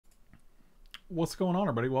What's going on,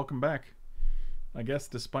 everybody? Welcome back. I guess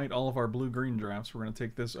despite all of our blue-green drafts, we're going to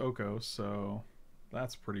take this Oko, so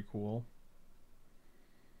that's pretty cool.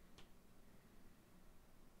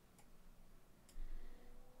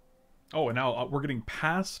 Oh, and now we're getting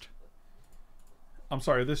past... I'm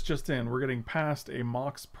sorry, this just in. We're getting past a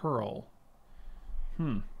Mox Pearl.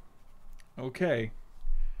 Okay.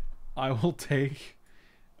 I will take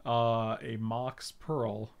a Mox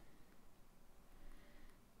Pearl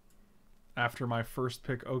after my first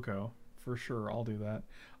pick Oko. For sure, I'll do that.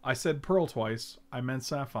 I said Pearl twice. I meant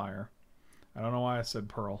Sapphire. I don't know why I said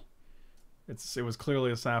Pearl. It was clearly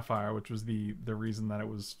a Sapphire, which was the reason that it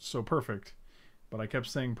was so perfect. But I kept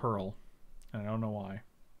saying Pearl, and I don't know why.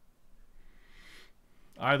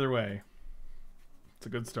 Either way, it's a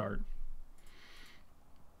good start.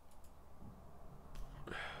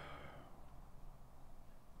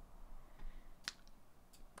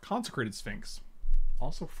 Consecrated Sphinx.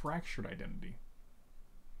 Also Fractured Identity.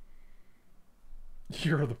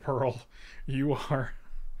 You're the Pearl. You are.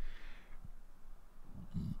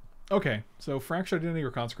 Okay, so Fractured Identity or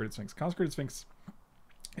Consecrated Sphinx? Consecrated Sphinx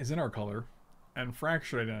is in our color, and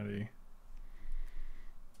Fractured Identity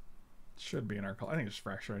should be in our color. I think it's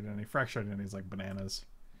Fractured Identity. Fractured Identity is like bananas.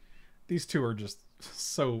 These two are just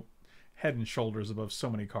so head and shoulders above so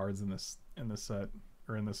many cards in this set,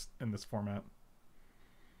 or in this format.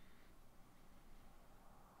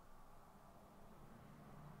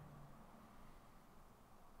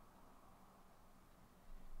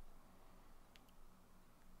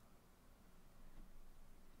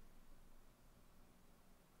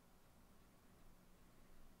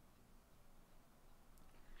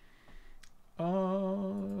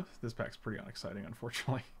 This pack's pretty unexciting,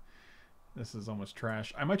 unfortunately. This is almost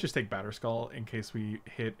trash. I might just take Batterskull in case we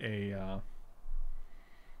hit a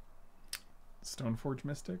Stoneforge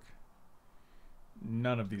Mystic.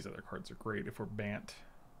 None of these other cards are great if we're Bant.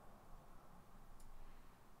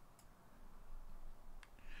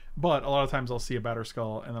 But a lot of times I'll see a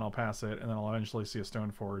Batterskull and then I'll pass it, and then I'll eventually see a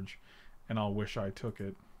Stoneforge and I'll wish I took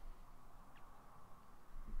it.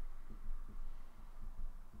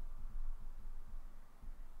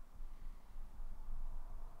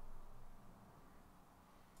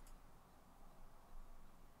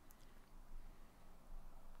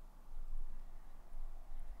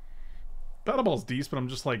 Battle Ball's decent, but I'm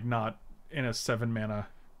just like not in a 7-mana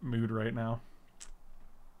mood right now.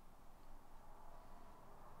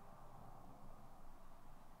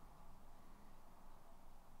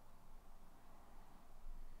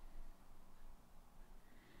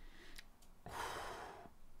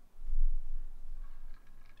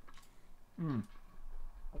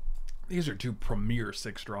 These are two premier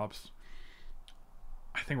 6-drops.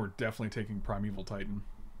 I think we're definitely taking Primeval Titan.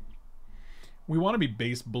 We want to be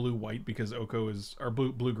base blue-white because Oko is... or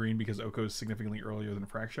blue-green because Oko is significantly earlier than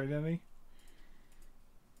Fractured Identity.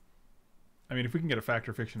 I mean, if we can get a Fact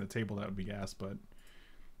or Fiction to table, that would be gas, but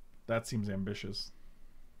that seems ambitious.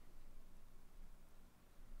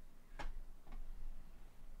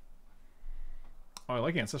 Oh, I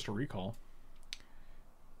like Ancestral Recall.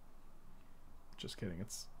 Just kidding,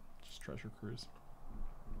 it's just Treasure Cruise.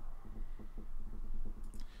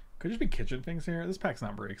 Could just be kitchen things here. This pack's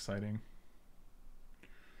not very exciting.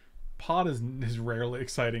 Pod is rarely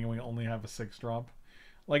exciting, and we only have a 6-drop.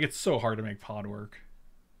 Like, it's so hard to make Pod work.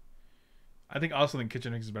 I also think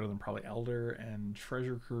Kitchen Finks is better than probably Elder and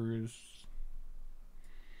Treasure Cruise.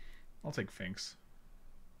 I'll take Finks.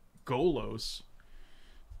 Golos.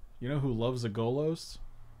 You know who loves a Golos?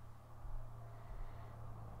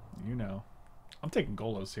 You know. I'm taking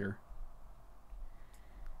Golos here.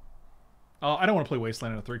 I don't want to play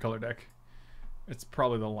Wasteland in a 3-color deck. It's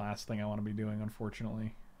probably the last thing I want to be doing,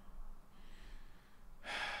 unfortunately.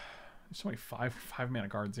 There's so many 5-mana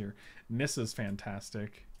cards here. Nissa's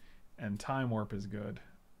fantastic. And Time Warp is good.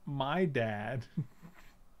 My dad.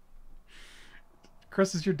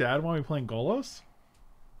 Chris, is your dad want me playing Golos?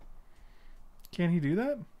 Can he do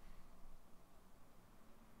that?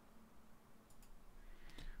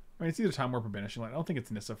 I mean, it's either Time Warp or Banishing Light. I don't think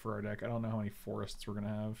it's Nissa for our deck. I don't know how many forests we're going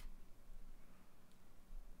to have.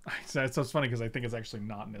 It's so funny because I think it's actually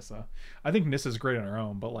not Nissa. I think Nissa's great on her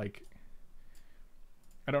own, but like...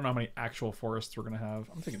 I don't know how many actual forests we're going to have.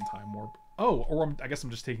 I'm taking Time Warp. Oh, or I guess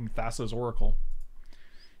I'm just taking Thassa's Oracle.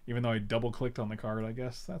 Even though I double-clicked on the card, I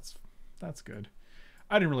guess. That's good.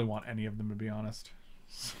 I didn't really want any of them, to be honest.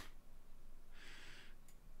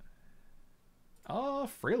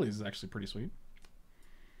 Fraley's is actually pretty sweet.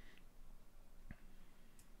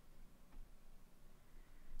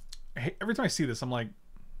 Hey, every time I see this, I'm like...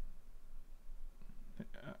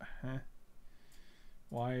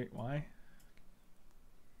 Why?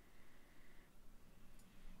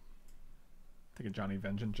 Take a Johnny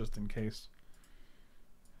Vengeance just in case.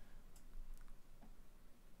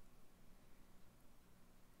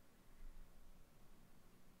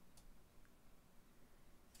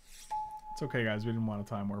 It's okay, guys. We didn't want a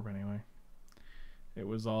time warp anyway. It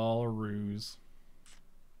was all a ruse.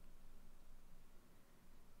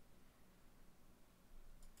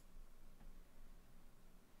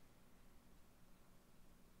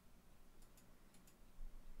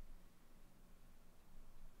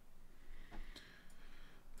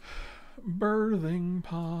 Birthing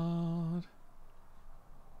pod.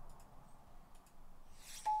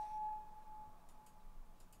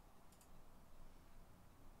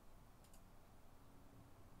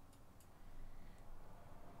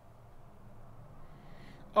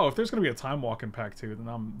 Oh, if there's gonna be a time walk in pack 2,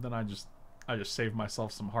 then I just save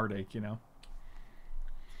myself some heartache, you know.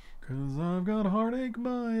 Cause I've got a heartache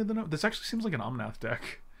by the This actually seems like an Omnath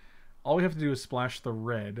deck. All we have to do is splash the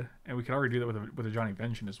red, and we can already do that with a Johnny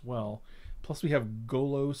Vengeance as well. Plus we have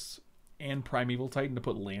Golos and Primeval Titan to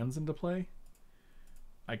put lands into play.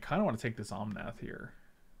 I kind of want to take this Omnath here.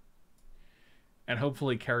 And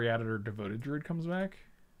hopefully Caryatid or Devoted Druid comes back.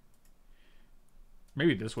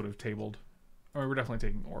 Maybe this would have tabled. Or we're definitely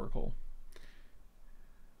taking Oracle.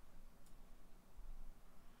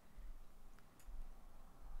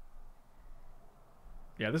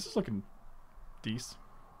 Yeah, this is looking decent.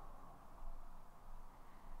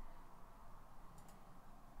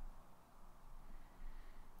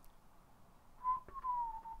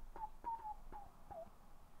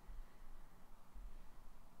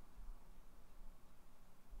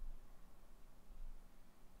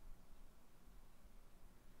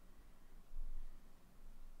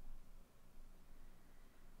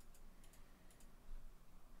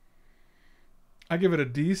 I give it a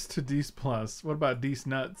Dece to Dece plus. What about Dece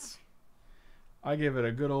nuts? I give it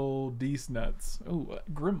a good old Dece nuts. Oh,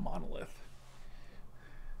 Grim Monolith.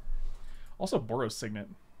 Also Boros Signet.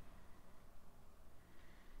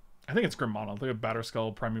 I think it's Grim Monolith. Look at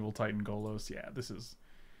Batterskull, Primeval Titan, Golos. Yeah,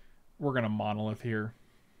 we're gonna Monolith here.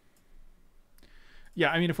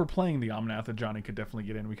 Yeah, I mean, if we're playing the Omnath, Johnny could definitely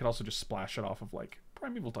get in. We could also just splash it off of like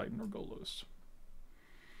Primeval Titan or Golos.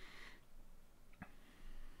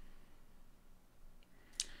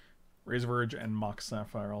 Razor Verge and Mox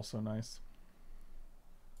Sapphire also nice.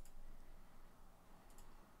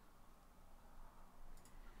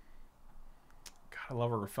 God, I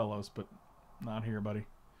love our fellows, but not here, buddy.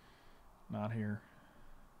 Not here.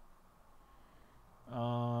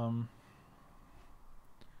 Nah. I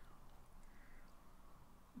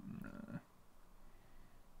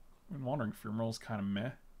mean, Wandering Fumarole is kind of meh.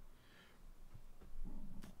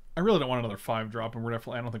 I really don't want another 5-drop, and I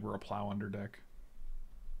don't think we're a Plow under deck.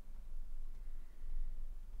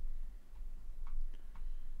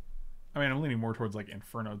 I mean, I'm leaning more towards like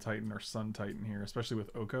Inferno Titan or Sun Titan here, especially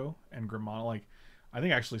with Oko and Grimana. Like, I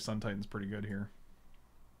think actually Sun Titan's pretty good here.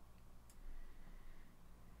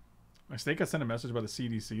 My snake got sent a message by the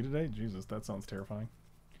CDC today? Jesus, that sounds terrifying.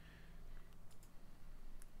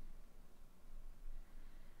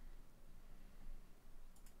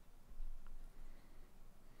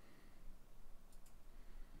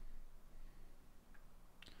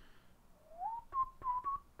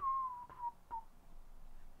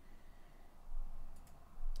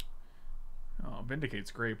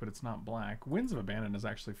 Vindicate's great, but it's not black. Winds of Abandon is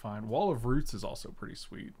actually fine. Wall of Roots is also pretty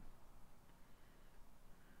sweet.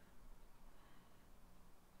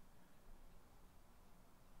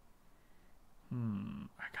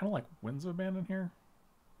 I kind of like Winds of Abandon here.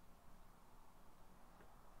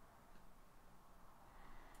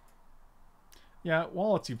 Yeah,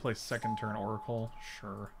 Wall lets you play second turn Oracle.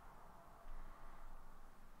 Sure.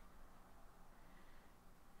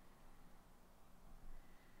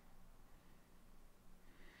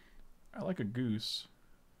 I like a Goose.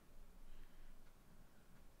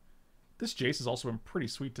 This Jace has also been pretty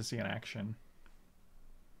sweet to see in action.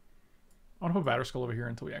 I want to put Batterskull over here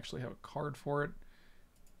until we actually have a card for it.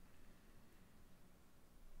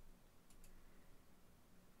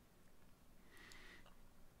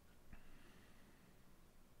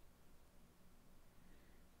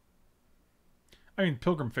 I mean,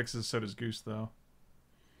 Pilgrim fixes, so does Goose, though.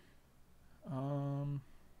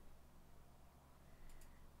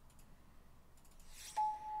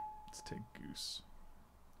 Let's take Goose.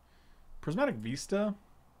 Prismatic Vista?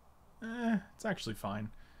 It's actually fine.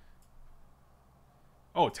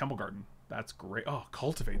 Oh, Temple Garden. That's great. Oh,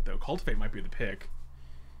 Cultivate, though. Cultivate might be the pick.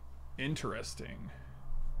 Interesting.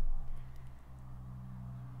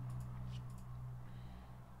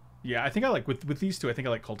 Yeah, I think I like, with these two, I think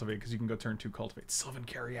I like Cultivate, because you can go turn 2 Cultivate. Sylvan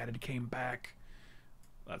Caryatid came back.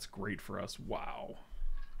 That's great for us. Wow.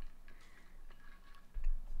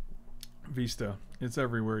 Vista. It's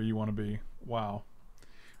everywhere you want to be. Wow.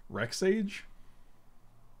 Rex Age?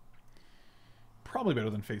 Probably better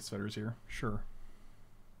than Face Fetters here. Sure.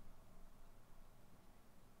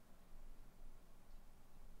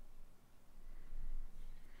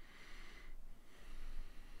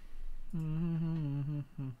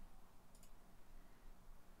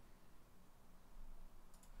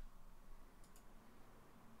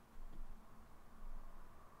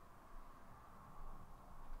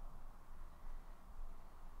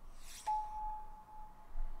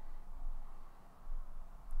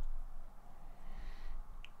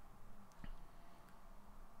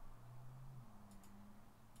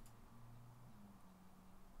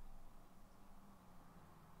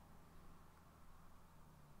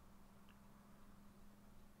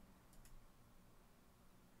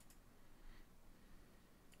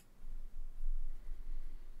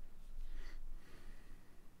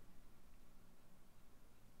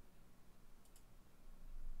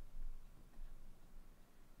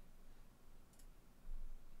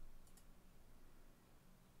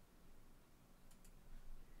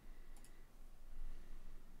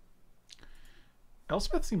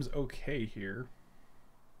 Elspeth seems okay here.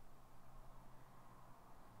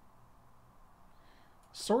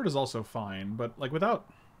 Sword is also fine, but like without...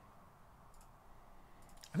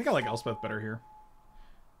 I think I like Elspeth better here.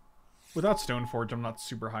 Without Stoneforge, I'm not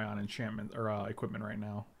super high on enchantment or equipment right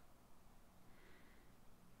now.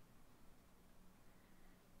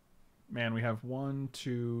 Man, we have 1,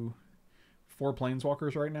 2, 4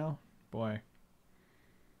 planeswalkers right now. Boy.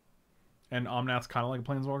 And Omnath's kind of like a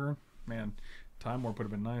planeswalker. Man, Time Warp would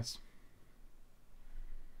have been nice.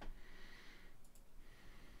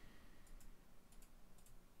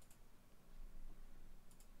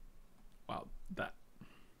 Wow, that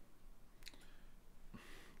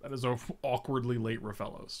is a awkwardly late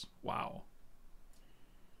Rafellos. Wow.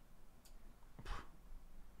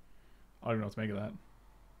 I don't even know what to make of that.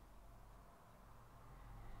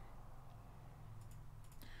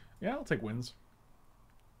 Yeah, I'll take wins.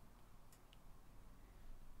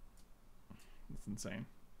 That's insane.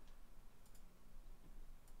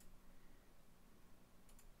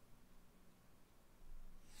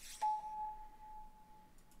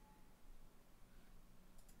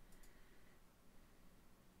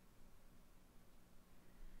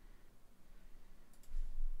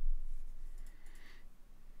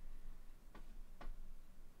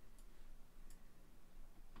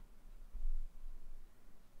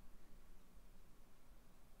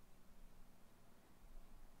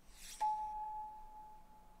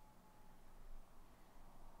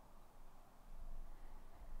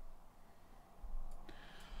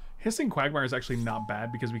 Hissing Quagmire is actually not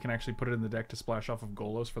bad because we can actually put it in the deck to splash off of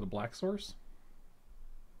Golos for the black source.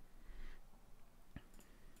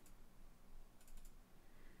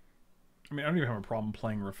 I mean, I don't even have a problem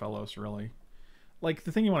playing Rafellos, really. Like,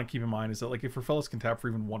 the thing you want to keep in mind is that, like, if Rafellos can tap for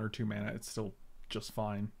even 1 or 2 mana, it's still just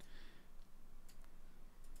fine.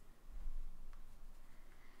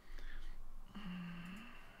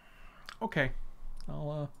 Okay.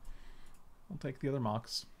 I'll take the other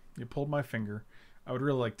Mox. You pulled my finger. I would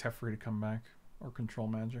really like Teferi to come back, or Control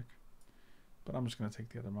Magic. But I'm just going to take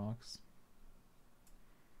the other Mox.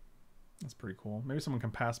 That's pretty cool. Maybe someone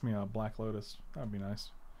can pass me a Black Lotus. That would be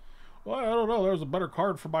nice. Well, I don't know. There's a better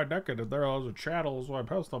card for my deck. If there was a chattel, so I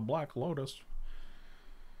passed the Black Lotus.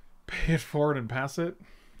 Pay it forward and pass it.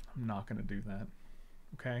 I'm not going to do that.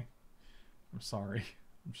 Okay? I'm sorry.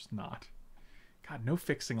 I'm just not. God, no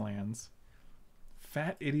fixing lands.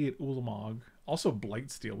 Fat Idiot Ulamog. Also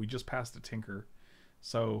Blightsteel. We just passed a Tinker.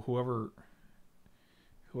 So whoever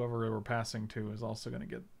we're passing to is also going to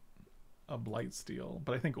get a Blightsteel.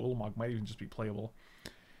 But I think Ulamog might even just be playable.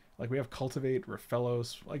 Like, we have Cultivate,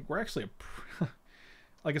 Rafellos. Like, we're actually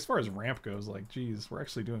like, as far as ramp goes, like, geez, we're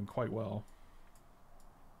actually doing quite well.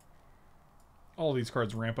 All of these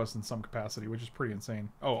cards ramp us in some capacity, which is pretty insane.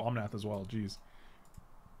 Oh, Omnath as well, geez.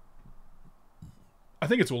 I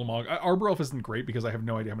think it's Ulamog. Arbor Elf isn't great because I have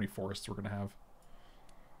no idea how many forests we're going to have.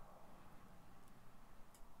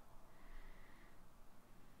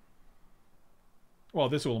 Well,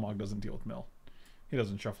 this Ulamog doesn't deal with mill. He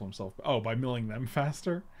doesn't shuffle himself. Oh, by milling them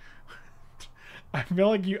faster? I feel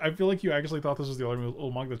like you actually thought this was the other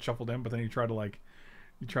Ulamog that shuffled in, but then you try to like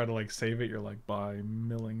save it. You're like, by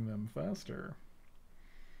milling them faster.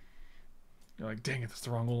 You're like, dang it, that's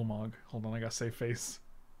the wrong Ulamog. Hold on, I gotta save face.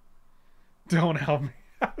 Don't help me.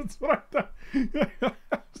 That's what I thought.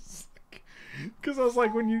 Because I was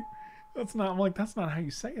like, when you... I'm like, that's not how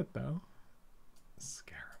you say it, though.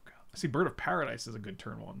 Scarab. See, Bird of Paradise is a good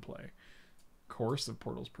turn 1 play. Coercive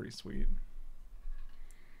Portal's pretty sweet.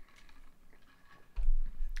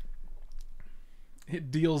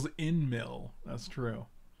 It deals in mill. That's true.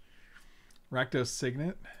 Rakdos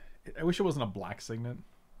Signet. I wish it wasn't a black Signet.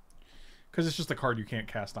 Because it's just a card you can't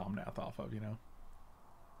cast Omnath off of, you know?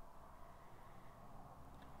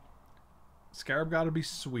 Scarab gotta be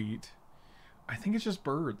sweet. I think it's just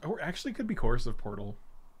bird. Or actually could be Coercive Portal.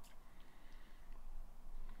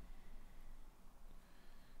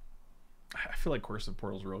 I feel like Coercive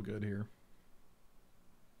Portal's real good here.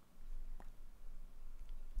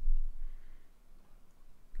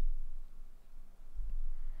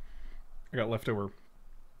 I got leftover.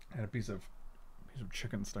 I had a piece of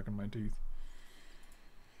chicken stuck in my teeth.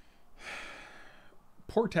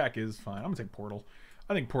 Portac is fine. I'm gonna take Portal.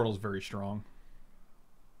 I think Portal's very strong.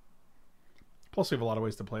 Plus, we have a lot of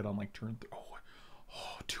ways to play it on like turn. Oh,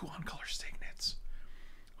 2 on-color Signets.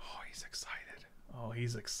 Oh, he's excited. Oh,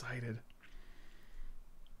 he's excited.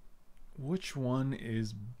 Which one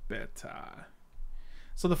is better?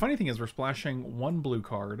 So the funny thing is, we're splashing 1 blue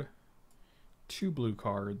card, 2 blue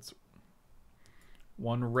cards,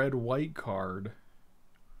 1 red-white card.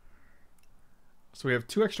 So we have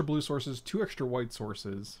 2 extra blue sources, 2 extra white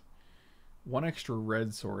sources, 1 extra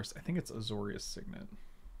red source. I think it's Azorius Signet.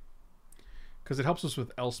 Because it helps us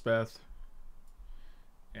with Elspeth.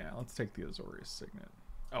 Yeah, let's take the Azorius Signet.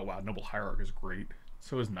 Oh wow, Noble Hierarch is great.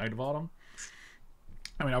 So is Knight of Autumn.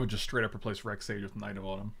 I mean, I would just straight up replace Rex Sage with Knight of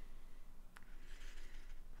Autumn.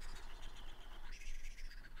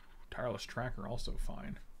 Tireless Tracker, also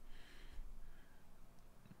fine.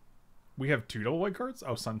 We have 2 double white cards?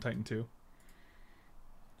 Oh, Sun Titan 2.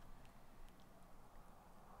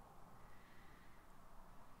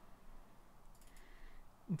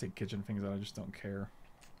 I'll take Kitchen Things out. I just don't care.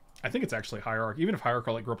 I think it's actually Hierarch. Even if Hierarch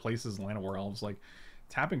like replaces Land of War Elves, like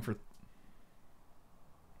tapping for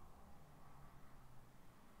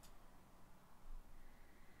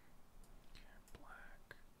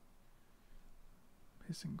black,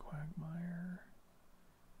 Hissing Quagmire,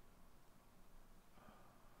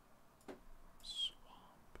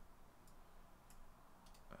 Swamp.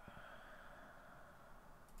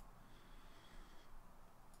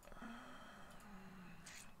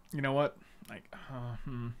 You know what? Like,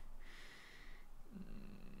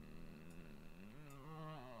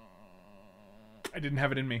 I didn't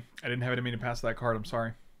have it in me. I didn't have it in me to pass that card. I'm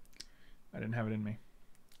sorry. I didn't have it in me.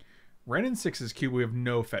 Ren and 6's cube. We have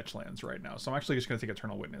no fetch lands right now. So I'm actually just going to take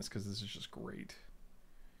Eternal Witness because this is just great.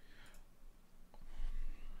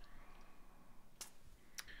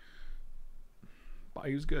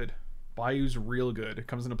 Bayou's good. Bayou's real good. It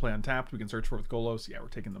comes into play untapped. We can search for it with Golos. Yeah, we're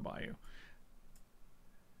taking the Bayou.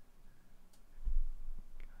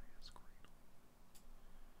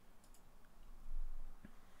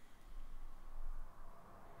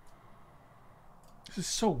 This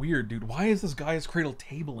is so weird, dude. Why is this Gaia's Cradle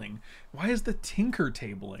tabling? Why is the Tinker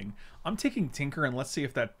tabling? I'm taking Tinker, and let's see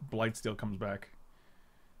if that Blightsteel comes back.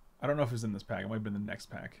 I don't know if it was in this pack. It might have been the next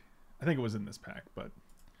pack. I think it was in this pack, but...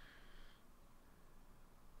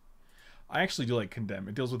 I actually do like Condemn.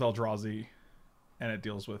 It deals with Eldrazi, and it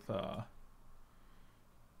deals with,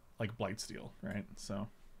 like, Blightsteel, right? So...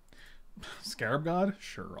 Scarab God?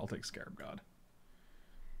 Sure, I'll take Scarab God.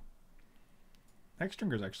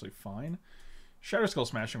 Hexdrinker's actually fine. Shadow Skull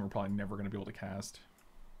Smashing we're probably never going to be able to cast.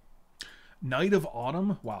 Knight of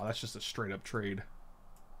Autumn? Wow, that's just a straight up trade.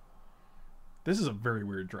 This is a very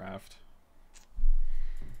weird draft.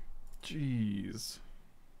 Jeez.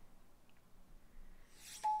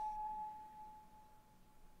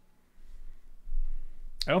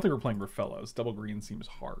 I don't think we're playing Rafellos. Double green seems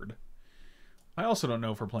hard. I also don't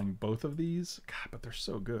know if we're playing both of these. God, but they're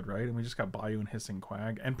so good, right? And we just got Bayou and Hissing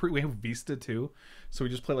Quag. And we have Vista too. So we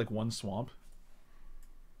just play like 1 swamp.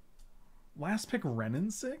 Last pick Renin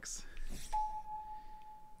 6?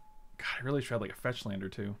 God, I really tried like a fetch land or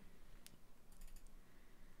 2.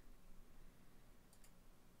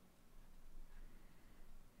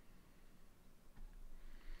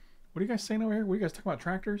 What are you guys saying over here? What are you guys talking about,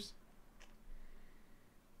 tractors?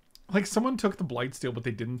 Like someone took the Blightsteel, but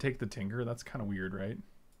they didn't take the Tinker. That's kind of weird, right?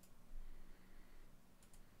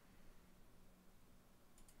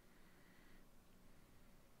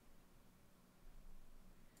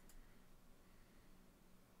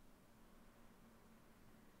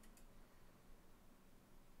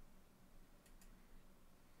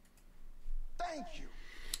 Thank you.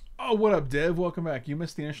 Oh, what up, Dev? Welcome back. You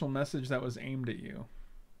missed the initial message that was aimed at you.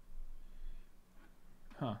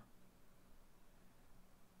 Huh.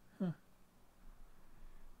 Huh.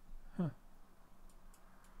 Huh.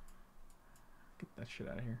 Get that shit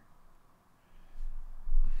out of here.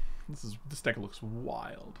 This deck looks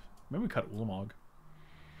wild. Maybe we cut Ulamog.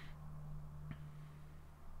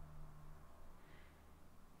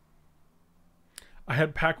 I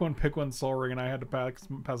had pack one, pick one Soul Ring, and I had to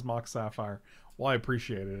pass Mox Sapphire. Well, I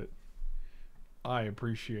appreciated it. I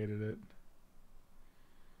appreciated it.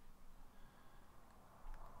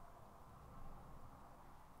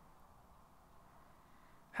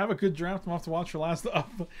 Have a good draft. I'm off to watch your last.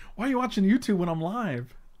 Why are you watching YouTube when I'm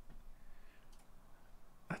live?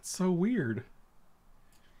 That's so weird.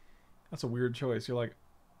 That's a weird choice. You're like,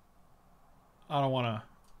 I don't want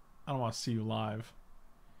to see you live.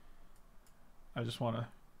 I just want to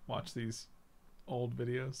watch these old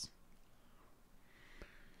videos.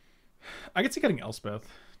 I could see cutting Elspeth.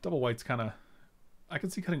 Double white's kind of... I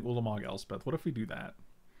could see cutting Ulamog Elspeth. What if we do that?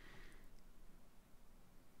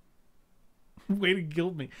 Way to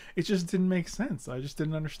guilt me. It just didn't make sense. I just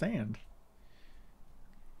didn't understand.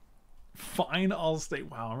 Fine, I'll stay.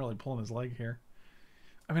 Wow, I'm really pulling his leg here.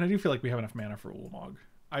 I mean, I do feel like we have enough mana for Ulamog.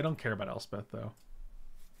 I don't care about Elspeth, though.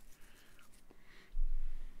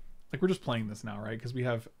 Like, we're just playing this now, right? Because we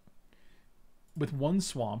have... With one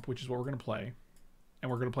Swamp, which is what we're going to play. And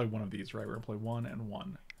we're going to play one of these, right? We're going to play 1 and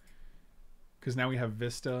 1. Because now we have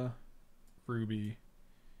Vista, Ruby,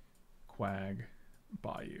 Quag,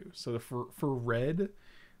 Bayou. So for red,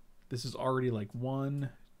 this is already like 1,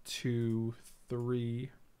 2, 3,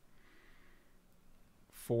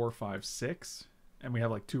 4, 5, 6. And we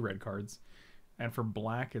have like 2 red cards. And for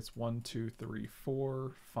black, it's 1, 2, 3,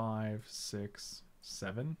 4, 5, 6,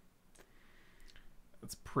 7.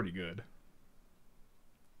 That's pretty good.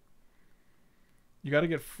 You got to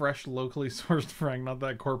get fresh, locally sourced Frank, not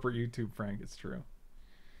that corporate YouTube Frank. It's true.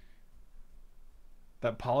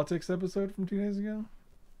 That politics episode from 2 days ago?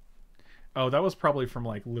 Oh, that was probably from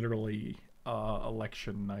like literally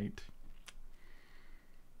election night.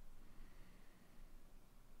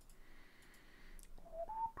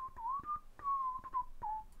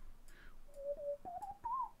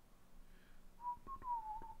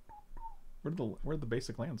 Where'd the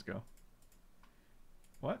basic lands go?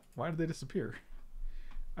 What? Why did they disappear?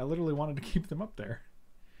 I literally wanted to keep them up there.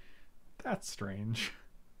 That's strange.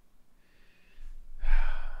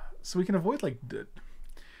 So we can avoid like...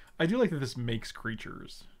 I do like that this makes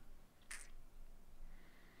creatures.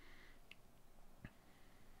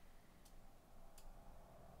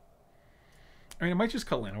 I mean, it might just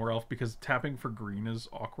cut Llanowar Elf because tapping for green is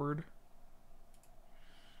awkward.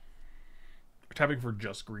 Or tapping for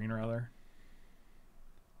just green, rather.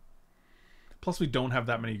 Plus, we don't have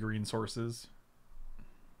that many green sources.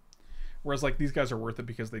 Whereas, like, these guys are worth it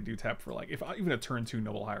because they do tap for, like, if even a turn 2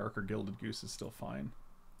 Noble Hierarch or Gilded Goose is still fine.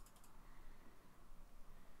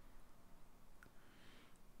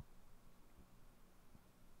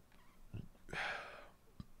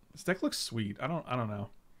 This deck looks sweet. I don't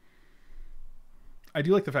know. I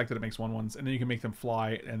do like the fact that it makes 1/1s, and then you can make them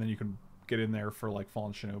fly, and then you can get in there for, like,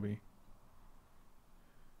 Fallen Shinobi.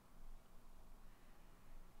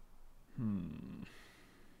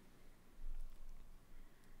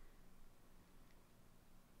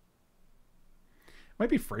 Might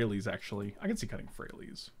be Fraley's, actually. I can see cutting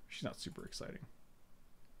Fraley's. She's not super exciting.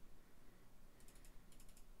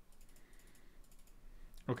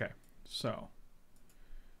 Okay, so.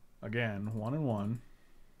 Again, 1 and 1.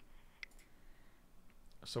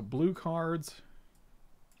 So blue cards.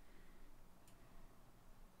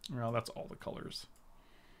 Well, that's all the colors.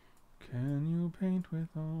 Can you paint with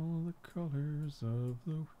all the colors of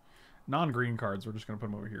the... Non-green cards, we're just going to put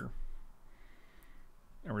them over here.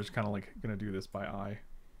 And we're just kind of like going to do this by eye.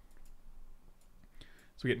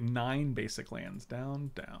 So we get 9 basic lands.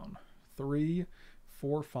 Down, down. 3,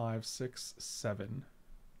 4, 5, 6, 7.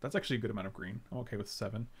 That's actually a good amount of green. I'm okay with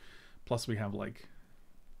 7. Plus we have like...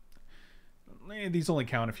 these only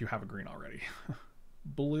count if you have a green already.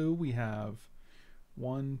 Blue, we have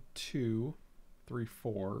 1, 2, 3,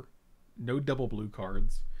 4. No double blue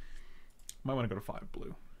cards. Might want to go to 5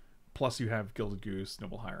 blue. Plus you have Gilded Goose,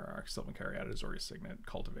 Noble Hierarch, Sylvan Caryatid, Azorius Signet,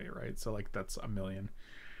 Cultivate, right? So like that's a million.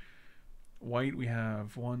 White, we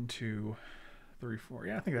have 1, 2, 3, 4.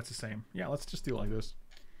 Yeah, I think that's the same. Yeah, let's just do it like this.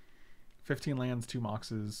 15 lands, 2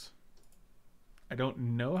 moxes. I don't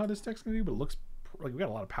know how this deck's going to do, but it looks like we got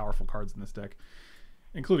a lot of powerful cards in this deck,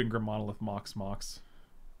 including Grim Monolith, Mox.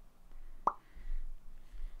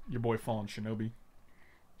 Your boy Fallen Shinobi.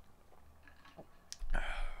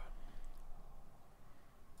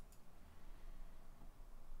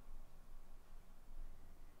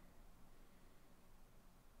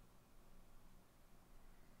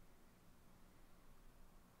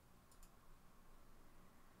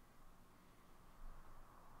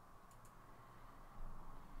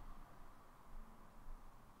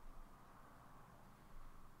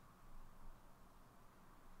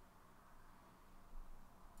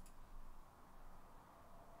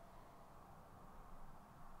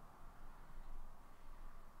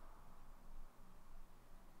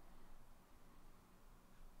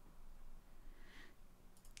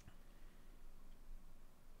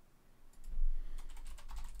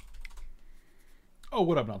 Oh,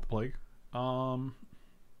 what up, not the plague?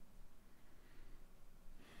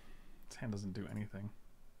 This hand doesn't do anything.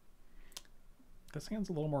 This hand's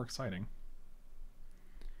a little more exciting.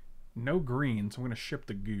 No green, so I'm gonna ship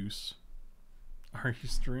the goose. Are you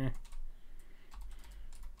streaming?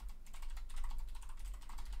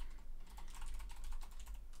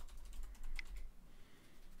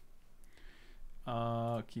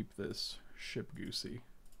 Keep this. Ship goosey.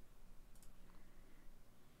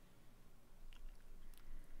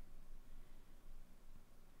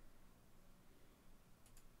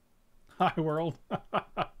 Hi, world.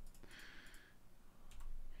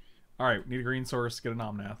 Alright, need a green source, get an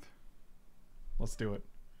Omnath. Let's do it.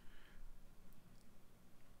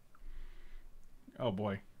 Oh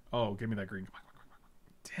boy. Oh, give me that green. Come on, come on, come on.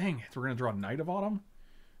 Dang it, we're gonna draw Knight of Autumn?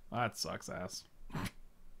 That sucks ass.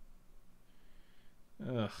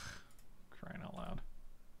 Ugh. Crying out loud.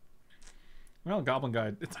 Well, Goblin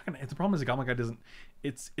Guide, it's not gonna, the problem is the Goblin Guide doesn't,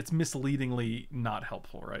 it's misleadingly not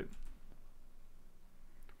helpful, right?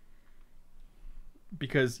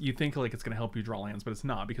 Because you think like it's gonna help you draw lands, but it's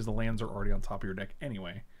not, because the lands are already on top of your deck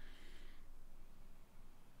anyway.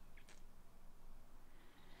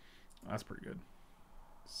 That's pretty good.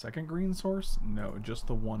 Second green source? No, just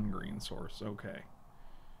the one green source. Okay.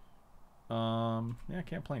 Yeah, I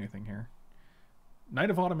can't play anything here. Knight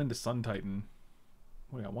of Autumn into Sun Titan.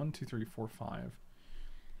 We got 1, 2, 3, 4, 5.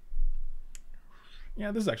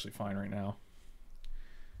 Yeah, this is actually fine right now.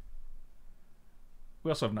 We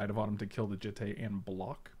also have Knight of Autumn to kill the Jitte and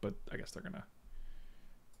block, but I guess they're gonna...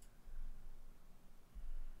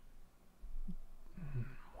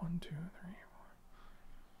 1, 2, 3,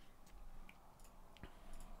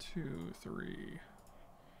 4. 2, 3,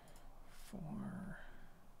 4.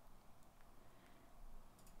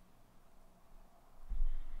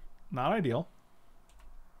 Not ideal.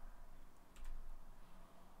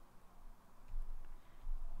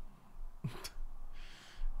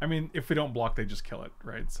 I mean, if we don't block, they just kill it,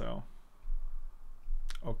 right? So,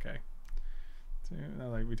 okay. So,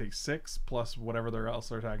 like we take 6 plus whatever else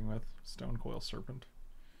they're attacking with. Stone Coil Serpent.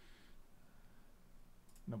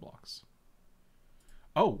 No blocks.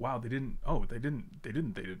 Oh wow, they didn't. Oh, they didn't. They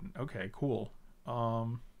didn't. Okay, cool.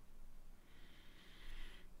 1,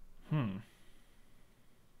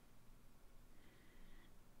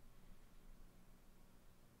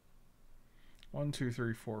 2,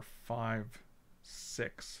 3, 4, 5,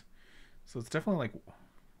 6. So it's definitely like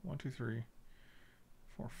 1, 2, 3,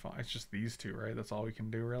 4, 5. It's just these two, right? That's all we can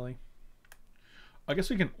do, really. I guess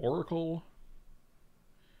we can Oracle,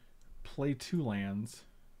 play 2 lands.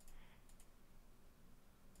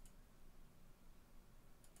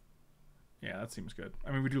 Yeah, that seems good.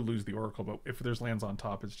 I mean, we do lose the Oracle, but if there's lands on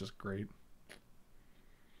top, it's just great.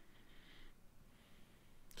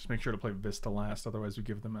 Just make sure to play Vista last, otherwise we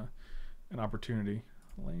give them an opportunity.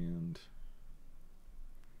 Land.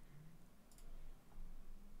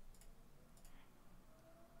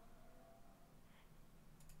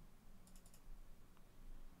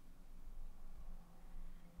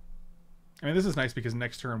 I mean, this is nice because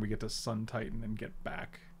next turn we get to Sun Titan and get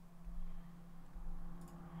back.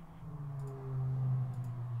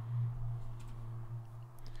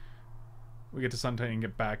 We get to Sun Titan and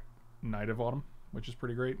get back Knight of Autumn, which is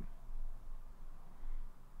pretty great.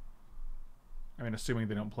 I mean, assuming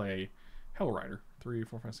they don't play Hell Rider. 3,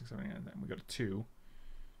 4, 5, 6, 7, 8, 9, 10. We go to 2.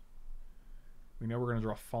 We know we're going to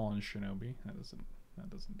draw Fallen Shinobi. That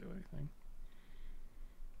doesn't do anything.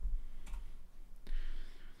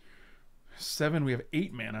 7, we have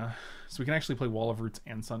 8 mana, so we can actually play Wall of Roots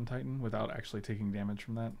and Sun Titan without actually taking damage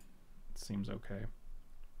from that. It seems okay.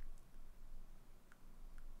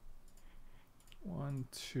 1,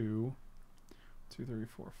 2, 2, 3,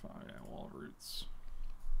 4, 5. Yeah, Wall of Roots.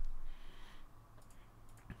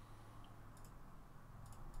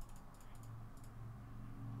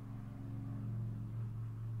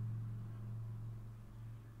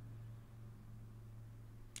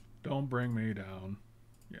 Don't bring me down.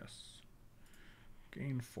 Yes.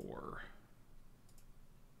 Gain 4.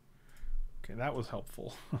 Okay, that was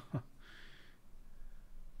helpful.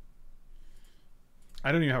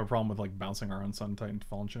 I don't even have a problem with like bouncing our own Sun Titan to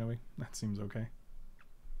Fallen Shinobi. That seems okay.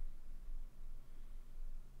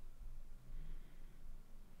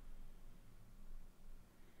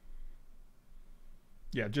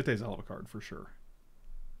 Yeah, Jitte's a hell of a card for sure.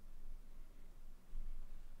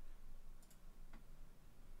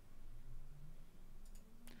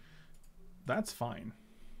 That's fine.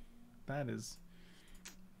 That is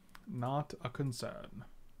not a concern.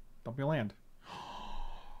 Don't be a land.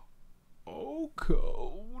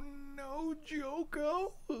 Oko, no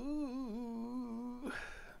Joko. Ooh.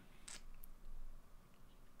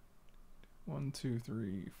 1, 1, 2,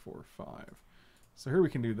 3, 4, 5. So here we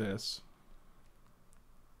can do this.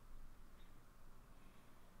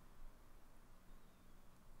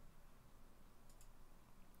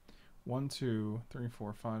 One, 2, 3,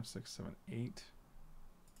 4, 5, 6, 7, 8.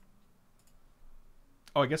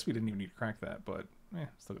 Oh, I guess we didn't even need to crack that, but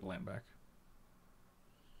still get land back.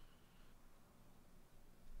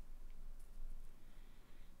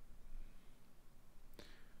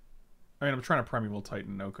 I mean, I'm trying to Primeval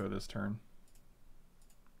Titan Oko this turn.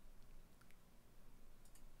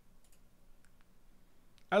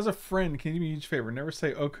 As a friend, can you do me a huge favor? Never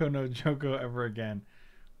say Oko no Joko ever again.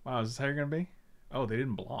 Wow, is this how you're going to be? Oh, they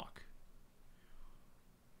didn't block.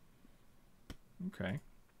 Okay.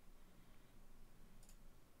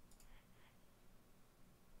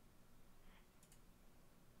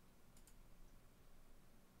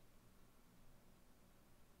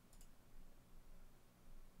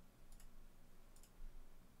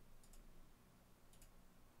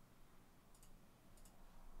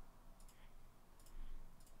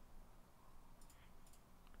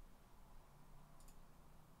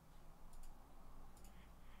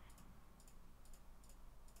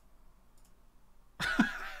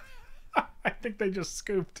 I think they just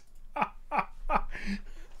scooped.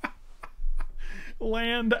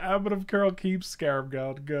 Land, Abbot of Carol Keep, Scarab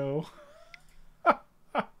God, go.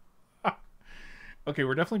 Okay,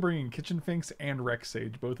 we're definitely bringing Kitchen Finks and Rex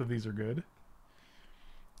Sage. Both of these are good.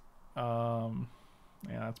 Yeah,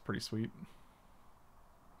 that's pretty sweet.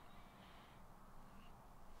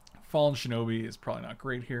 Fallen Shinobi is probably not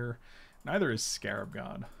great here. Neither is Scarab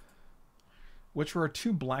God, which were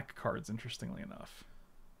 2 black cards, interestingly enough.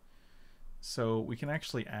 So we can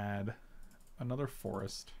actually add another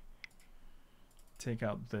forest, take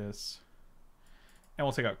out this, and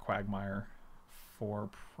we'll take out Quagmire for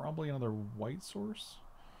probably another white source.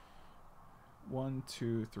 1,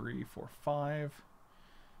 2, 3, 4, 5,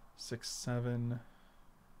 6, 7.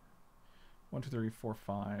 1, 2, 3, 4,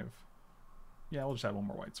 5. Yeah, we'll just add one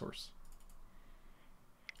more white source.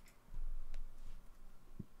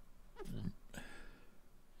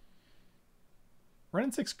 Ren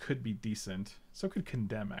and 6 could be decent. So could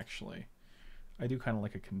Condemn, actually. I do kind of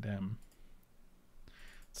like a Condemn.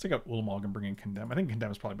 Let's take out Ulamog and bring in Condemn. I think Condemn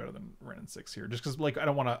is probably better than Ren and 6 here, just because like I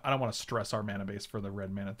don't want to stress our mana base for the red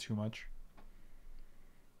mana too much.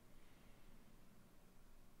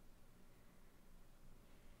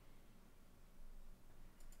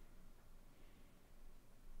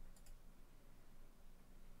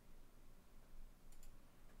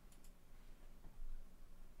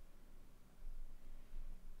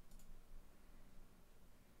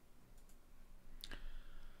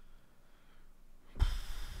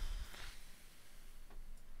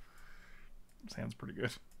 This hand's pretty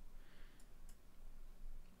good.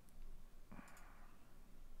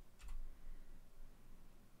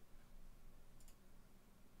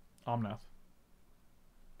 Omnath.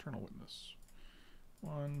 Eternal Witness.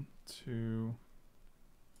 1, 2,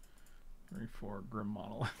 3, 4. Grim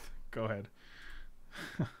Monolith. Go ahead.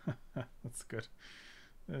 That's good.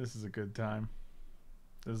 This is a good time.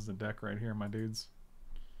 This is the deck right here, my dudes.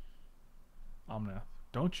 Omnath.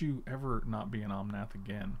 Don't you ever not be an Omnath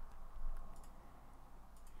again.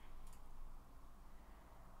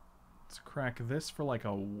 Let's crack this for like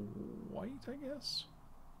a white, I guess.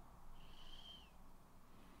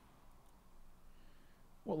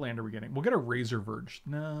 What land are we getting? We'll get a Razor Verge.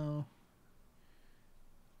 No.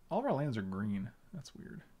 All of our lands are green. That's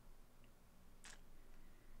weird.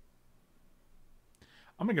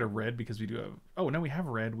 I'm going to get a red because we do have... Oh, no, we have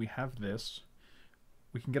red. We have this.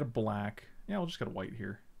 We can get a black. Yeah, we'll just get a white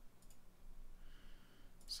here.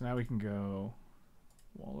 So now we can go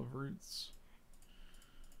Wall of Roots.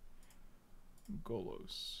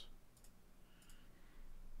 Golos.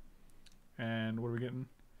 And what are we getting?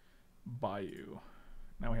 Bayou.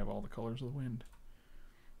 Now we have all the colors of the wind.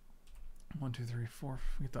 1, 2, 3, 4.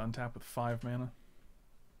 We get to untap with 5 mana.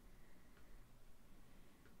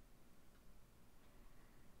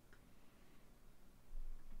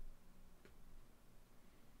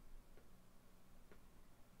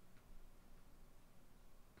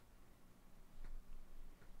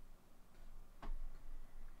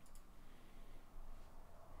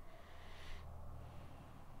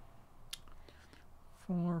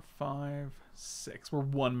 Four, 5, 6. We're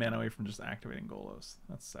 1 mana away from just activating Golos.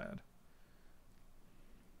 That's sad.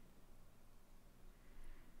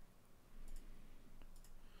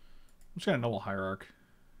 I'm just gonna Noble Hierarch.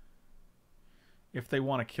 If they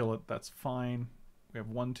want to kill it, that's fine. We have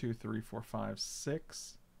 1, 2, 3, 4, 5,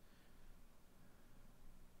 6.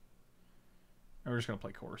 And we're just gonna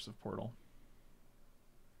play Coercive Portal.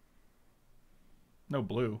 No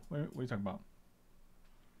blue. What are you talking about?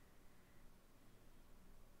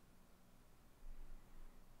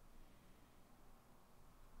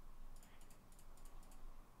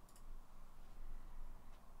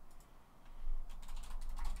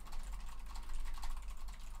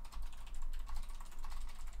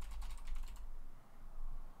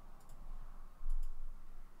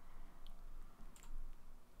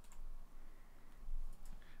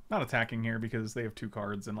 Not attacking here because they have 2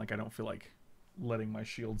 cards, and like I don't feel like letting my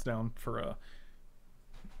shields down for a.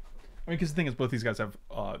 I mean, because the thing is, both these guys have.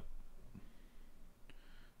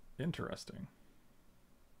 Interesting.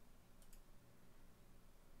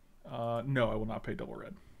 No, I will not pay double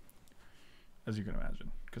red, as you can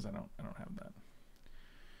imagine, because I don't have that.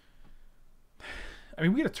 I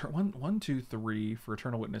mean, we had a turn 1, 2, 3 for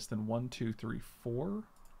Eternal Witness, then 1, 2, 3, 4.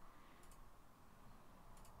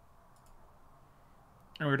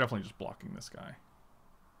 And we're definitely just blocking this guy.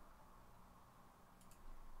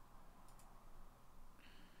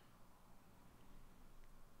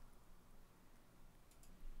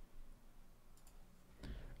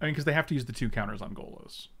 I mean, because they have to use the 2 counters on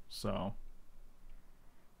Golos, so.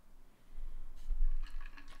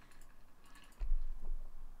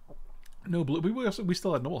 No blue. We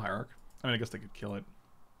still had Noble Hierarch. I mean, I guess they could kill it.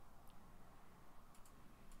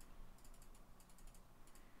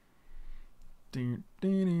 I mean,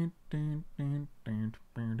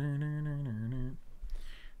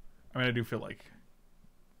 I do feel like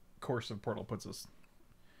Course of Portal puts us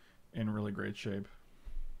in really great shape.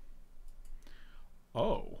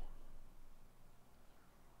 Oh.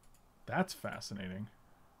 That's fascinating.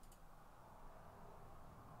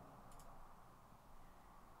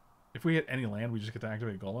 If we hit any land, we just get to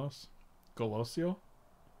activate Golos. Golosio.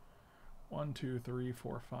 1, 2, 3,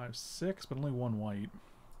 4, 5, 6, but only 1 white.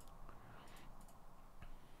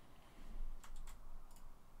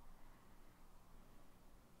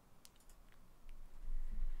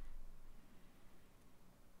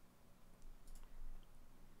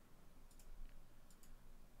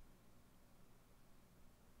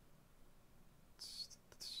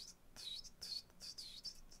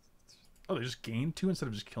 Oh, they just gained 2 instead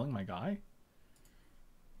of just killing my guy?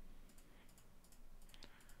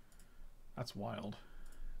 That's wild.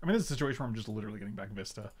 I mean, this is a situation where I'm just literally getting back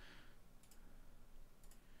Vista.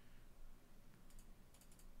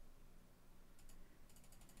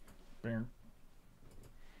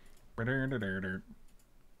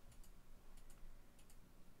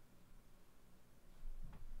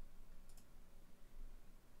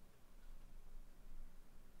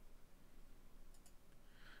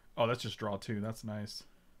 Oh, that's just draw 2. That's nice.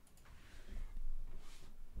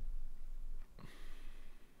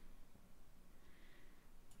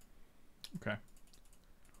 Okay.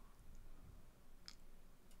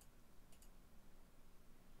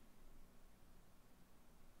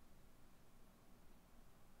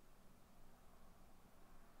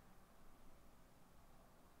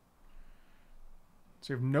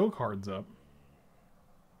 So you have no cards up.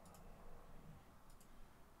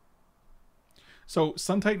 So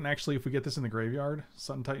Sun Titan actually, if we get this in the graveyard,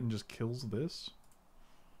 Sun Titan just kills this.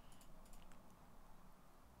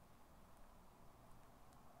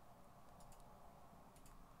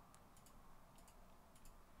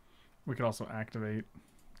 We could also activate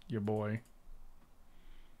your boy.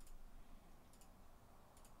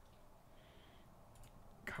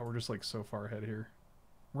 God, we're just like so far ahead here.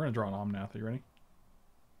 We're gonna draw an Omnath. Are you ready?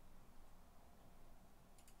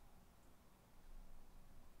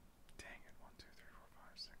 Dang it! 1, 2, 3, 4,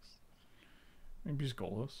 5, 6. Maybe just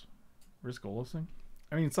Golos. Where's Golosing?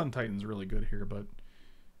 I mean, Sun Titan's really good here, but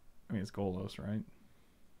I mean, it's Golos, right?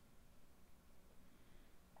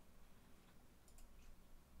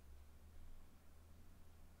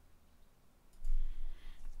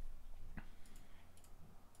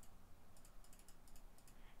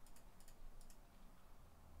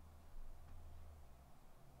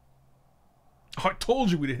 Oh, I told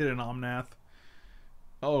you we'd hit an Omnath.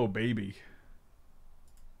 Oh, baby.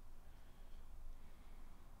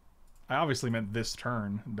 I obviously meant this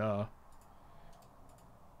turn. Duh.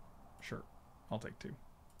 Sure. I'll take 2.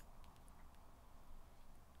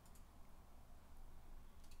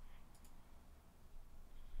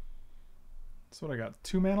 So what I got?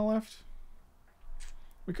 2 mana left?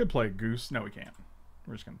 We could play Goose. No, we can't.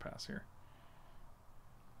 We're just going to pass here.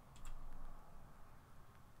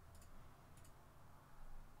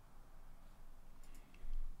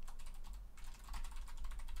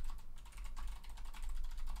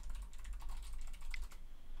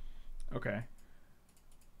 Okay.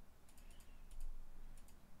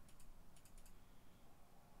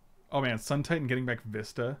 Oh man, Sun Titan getting back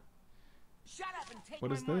Vista. Shut up and take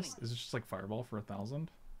What my is money. this? Is it just like Fireball for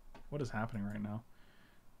 1,000? What is happening right now?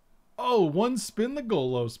 Oh, 1 spin the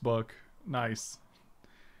Golos book. Nice.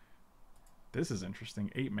 This is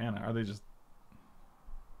interesting. 8 mana. Are they just...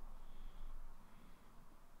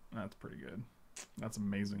 That's pretty good. That's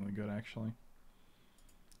amazingly good, actually.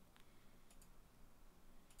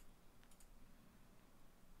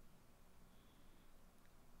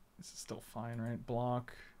 This is still fine, right?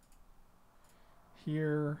 Block.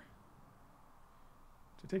 here.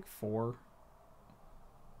 To take 4.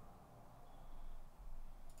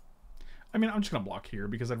 I mean, I'm just going to block here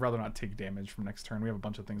because I'd rather not take damage from next turn. We have a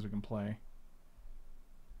bunch of things we can play.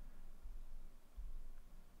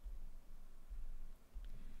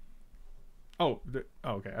 Oh,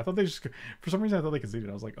 okay. I thought they just... For some reason, I thought they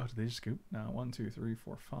conceded. I was like, oh, did they just scoop? No. 1, 2, 3,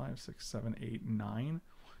 4, 5, 6, 7, 8, 9.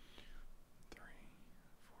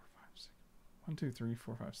 1, 2, 3,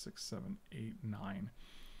 4, 5, 6, 7, 8, 9.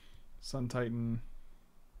 Sun Titan.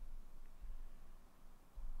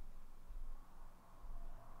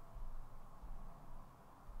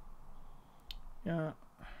 Yeah.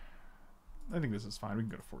 I think this is fine. We can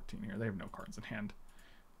go to 14 here. They have no cards in hand.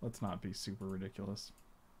 Let's not be super ridiculous.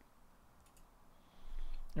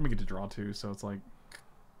 And we get to draw 2, so it's like...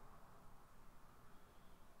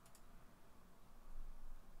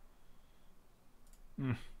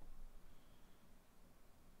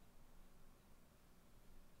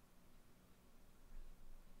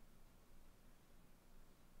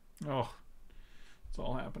 Oh, it's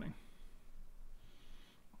all happening.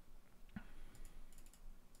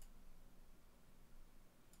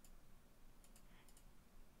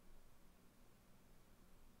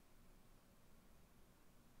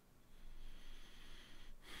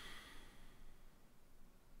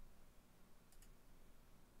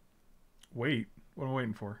 Wait, what am I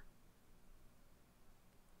waiting for?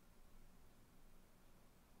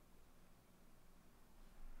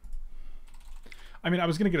 I mean, I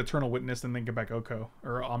was going to get Eternal Witness and then get back Oko.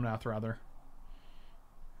 Or Omnath, rather.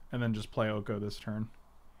 And then just play Oko this turn.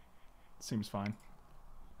 Seems fine.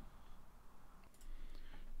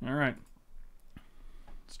 Alright.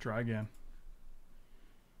 Let's try again.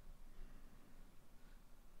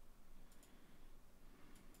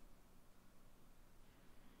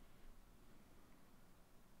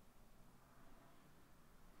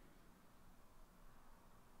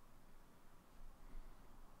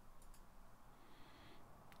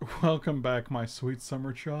 Welcome back, my sweet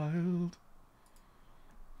summer child.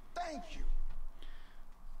 Thank you.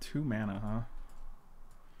 2 mana, huh?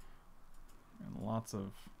 And lots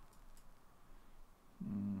of...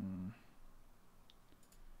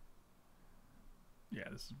 Yeah,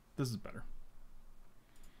 this is better.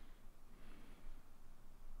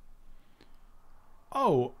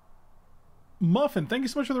 Oh! Muffin, thank you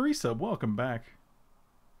so much for the resub. Welcome back.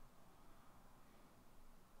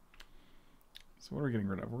 So what are we getting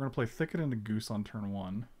rid of? We're going to play Thicket into Goose on turn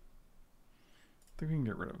 1. I think we can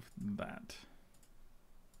get rid of that.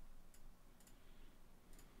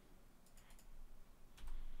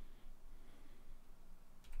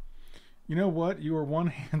 You know what? You are one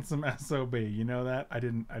handsome SOB. You know that? I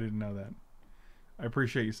didn't know that. I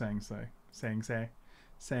appreciate you saying so. Saying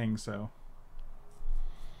so.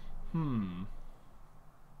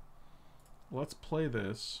 Let's play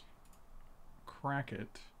this. Crack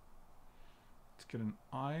it. Let's get an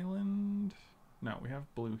island. No, we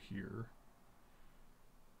have blue here.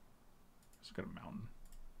 Let's get a mountain.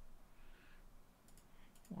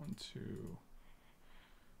 1, 2.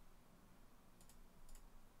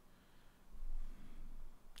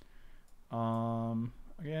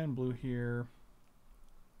 Again, blue here.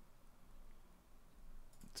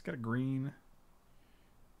 Let's get a green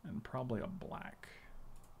and probably a black.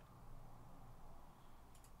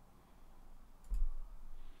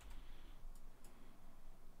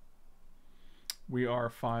 We are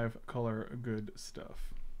 5 color good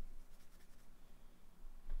stuff.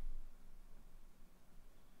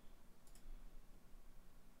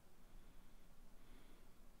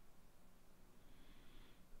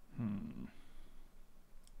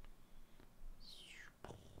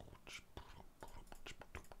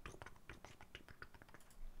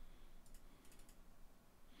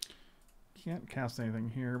 Can't cast anything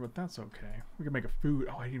here, but that's okay. We can make a food.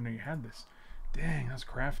 Oh, I didn't even know you had this. Dang, that's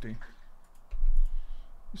crafty.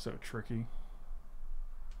 You're so tricky.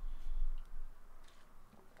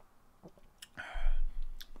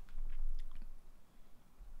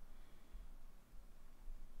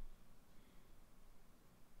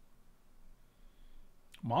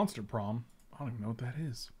 Monster Prom? I don't even know what that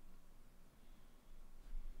is.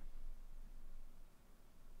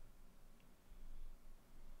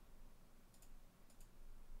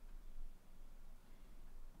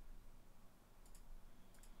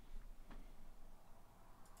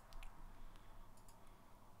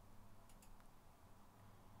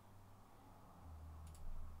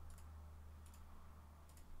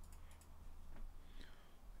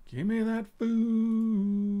 Give me that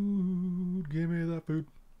food. Give me that food.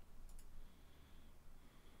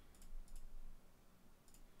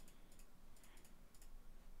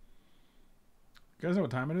 You guys know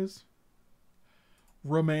what time it is?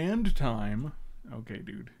 Remand time. Okay,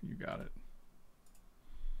 dude, you got it.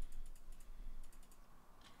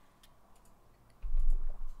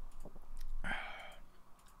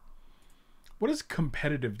 What does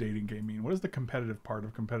competitive dating game mean? What does the competitive part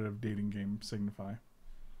of competitive dating game signify?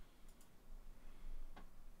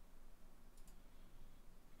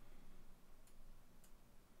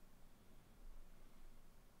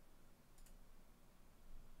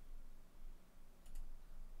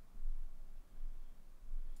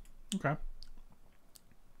 Okay.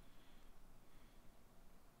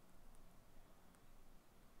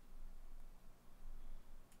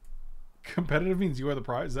 Competitive means you are the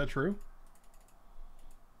prize. Is that true?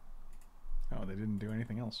 Oh, they didn't do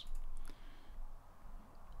anything else.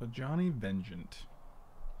 A Johnny Vengeant.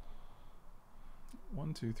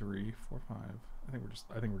 1, 2, 3, 4, 5. I think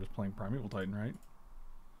we're just playing Primeval Titan, right?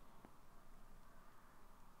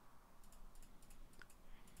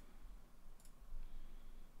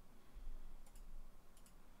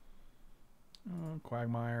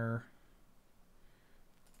 Quagmire.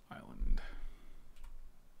 Island.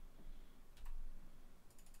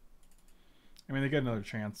 I mean, they get another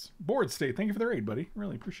chance. Board State, thank you for the raid, buddy.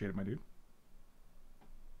 Really appreciate it, my dude.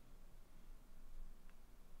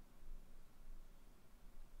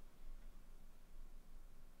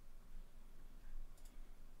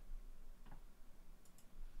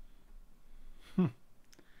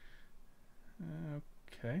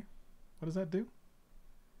 Okay. What does that do?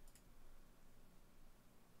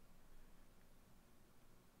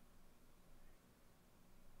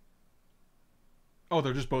 Oh,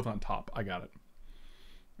 they're just both on top. I got it.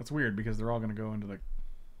 That's weird because they're all going to go into the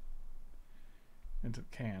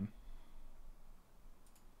can.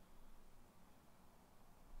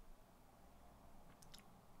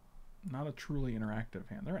 Not a truly interactive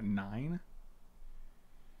hand. They're at 9.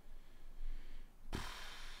 I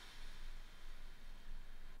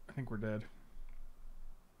think we're dead.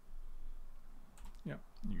 Yep,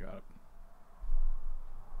 you got it.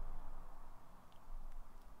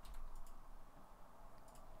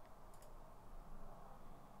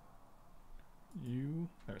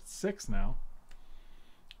 They're at 6 now.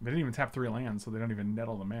 They didn't even tap 3 lands, so they don't even net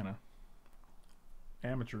all the mana.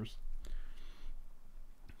 Amateurs.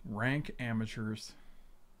 Rank amateurs.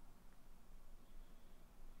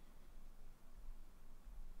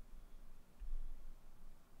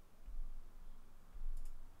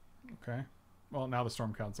 Okay. Well, now the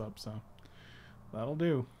storm count's up, so that'll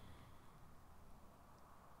do.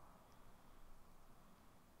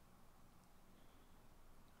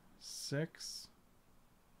 Six.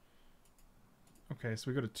 Okay,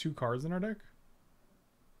 so we go to 2 cards in our deck.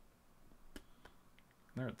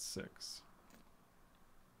 They're at 6.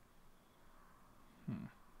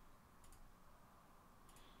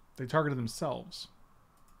 They targeted themselves.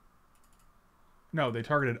 No, they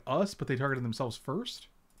targeted us, but they targeted themselves first?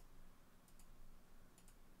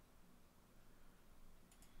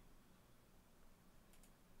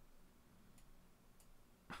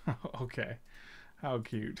 Okay. How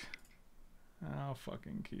cute. How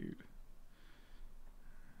fucking cute.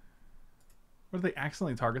 What, did they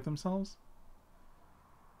accidentally target themselves?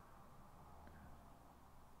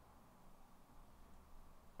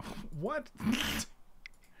 What?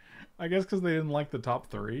 I guess because they didn't like the top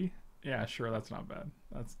 3. Yeah, sure, that's not bad.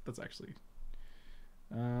 That's actually...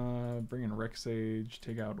 bring in Rex Sage,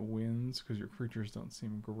 take out Winds, because your creatures don't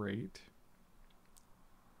seem great.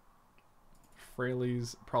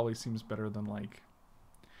 Fraley's probably seems better than, like...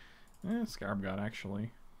 Scarab God,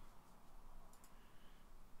 actually.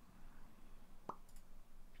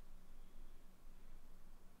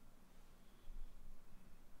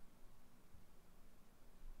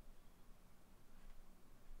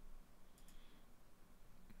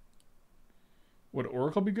 Would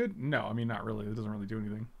Oracle be good? No, I mean, not really. It doesn't really do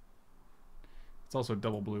anything. It's also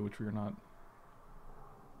double blue, which we are not.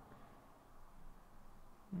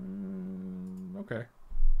 Okay.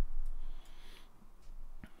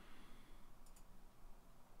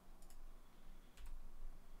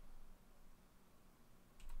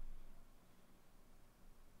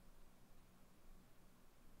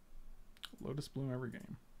 Lotus Bloom every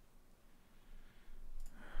game.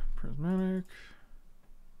 Prismatic.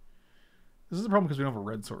 This is a problem because we don't have a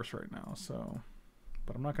red source right now, so...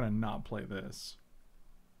 But I'm not going to not play this.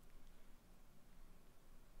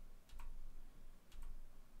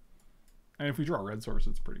 And if we draw a red source,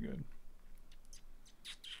 it's pretty good.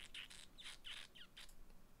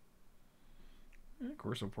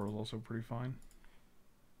 Corso Portal is also pretty fine.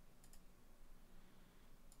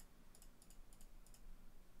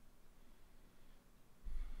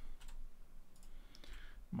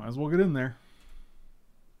 Might as well get in there.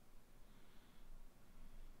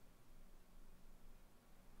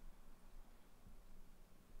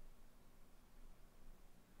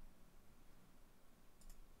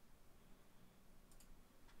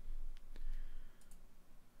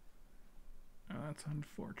 That's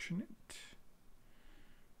unfortunate.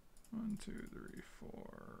 1, 2, 3,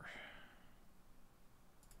 4.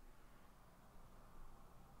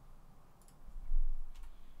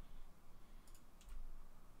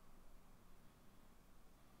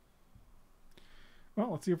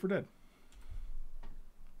 Well, let's see if we're dead.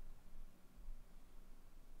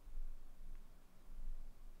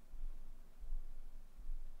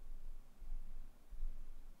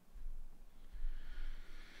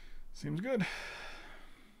 Seems good.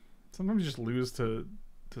 Sometimes you just lose to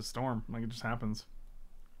Storm. Like, it just happens.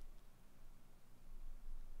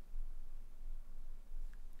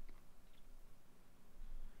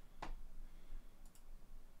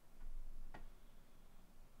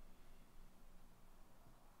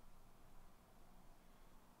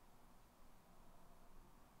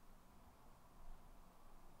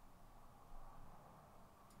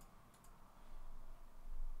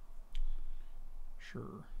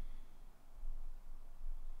 Sure.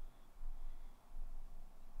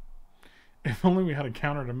 If only we had a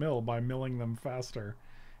counter to mill by milling them faster.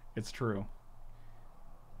 It's true.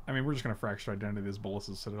 I mean, we're just going to fracture identity this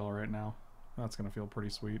Bolus's Citadel right now. That's going to feel pretty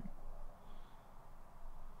sweet.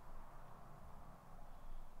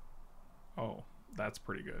 Oh, that's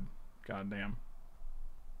pretty good. God damn.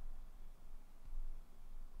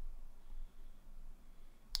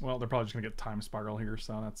 Well, they're probably just going to get Time Spiral here,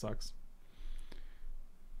 so that sucks.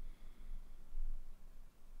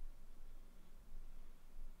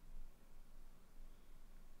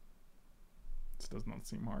 This does not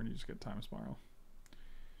seem hard. You just get Time Spiral.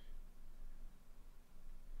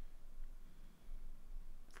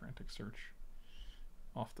 Frantic Search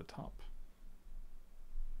off the top.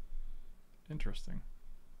 Interesting.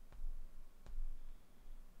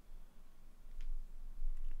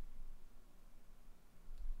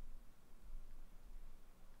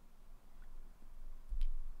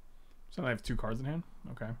 So I have 2 cards in hand?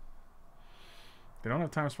 Okay. They don't have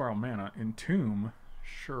Time Spiral mana. Entomb?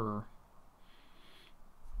 Sure.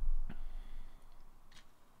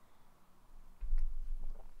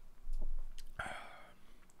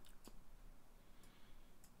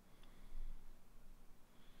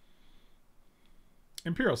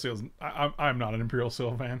 Imperial Seal's... I'm not an Imperial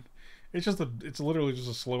Seal fan. It's just it's literally just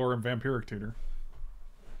a slower and vampiric tutor.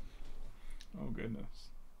 Oh goodness.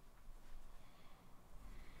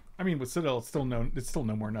 I mean, with Citadel, it's still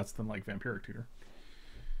no more nuts than like Vampiric Tutor.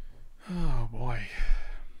 Oh boy.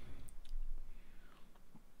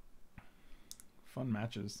 Fun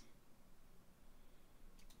matches.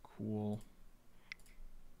 Cool.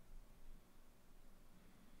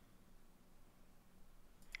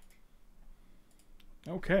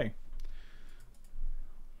 Okay.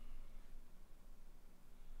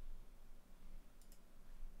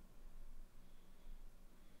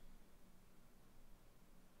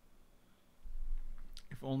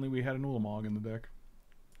 If only we had an Ulamog in the deck.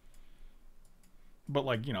 But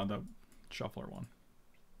like, you know, the shuffler one.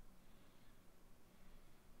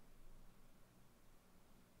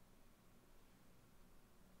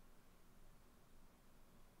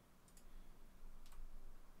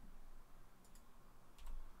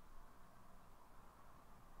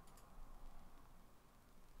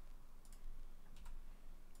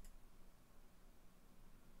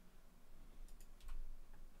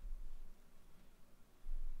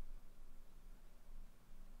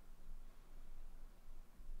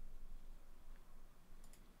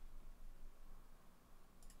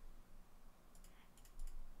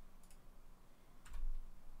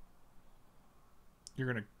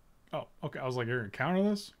 You're gonna... Oh, okay. I was like, you're gonna counter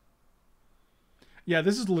this? Yeah,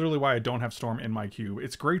 this is literally why I don't have Storm in my cube.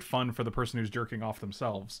 It's great fun for the person who's jerking off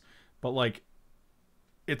themselves. But, like,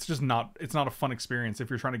 it's just not... It's not a fun experience if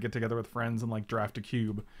you're trying to get together with friends and, like, draft a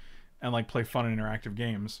cube and, like, play fun and interactive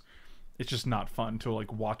games. It's just not fun to,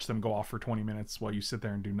 like, watch them go off for 20 minutes while you sit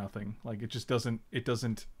there and do nothing. Like, it just doesn't... It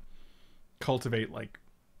doesn't cultivate, like,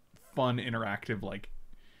 fun, interactive, like...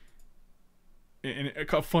 in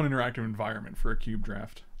a fun interactive environment for a cube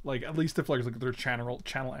draft. Like, at least if like they're channel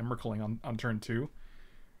Emeralding on turn 2,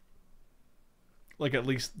 like at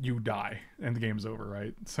least you die and the game's over,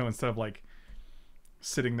 right? So instead of like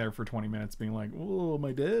sitting there for 20 minutes being like, oh, am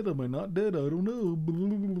I dead? Am I not dead? I don't know.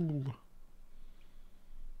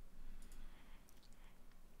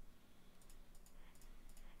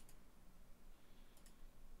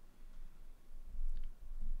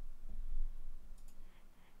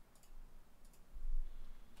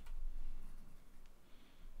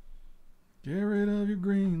 Get rid of your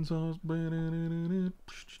green sauce.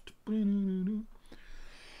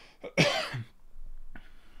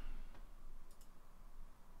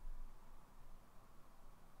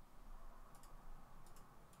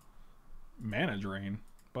 mana drain.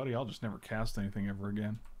 Buddy, I'll just never cast anything ever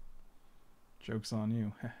again. Joke's on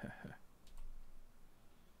you.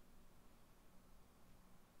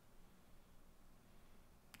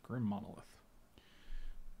 Grim Monolith.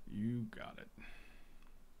 You got it.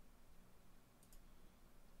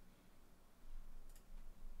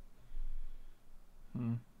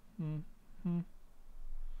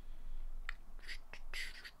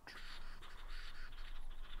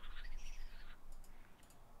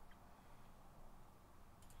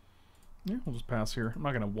 Yeah, we'll just pass here. I'm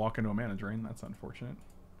not going to walk into a mana drain. That's unfortunate.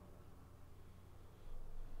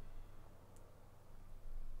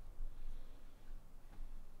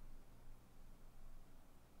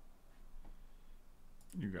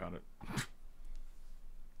 You got it.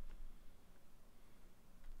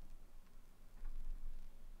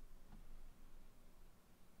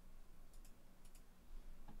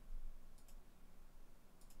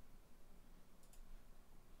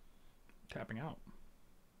 Tapping out.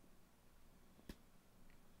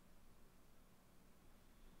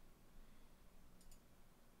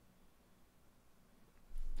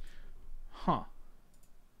 Huh.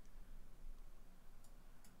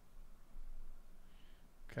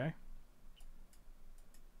 Okay.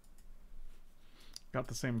 Got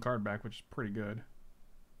the same card back, which is pretty good.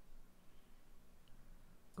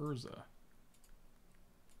 Urza.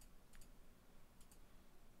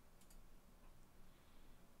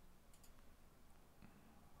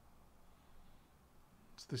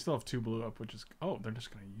 So they still have 2 blue up, which is... Oh, they're just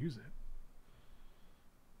going to use it.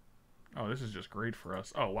 Oh, this is just great for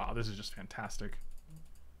us. Oh, wow, this is just fantastic.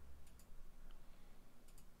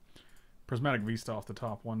 Prismatic Vista off the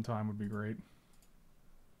top one time would be great.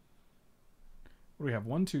 What do we have?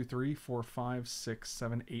 1, 2, 3, 4, 5, 6,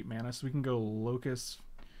 7, 8 mana. So we can go Locus,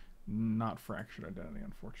 not Fractured Identity,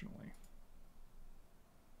 unfortunately.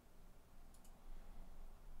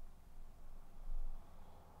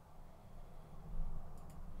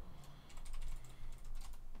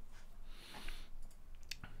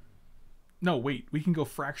 No, wait. We can go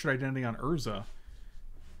Fractured Identity on Urza.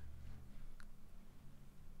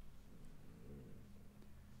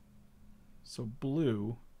 So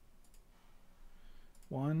blue.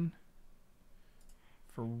 1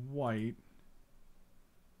 for white.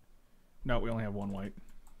 No, we only have 1 white.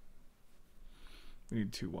 We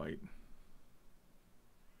need 2 white.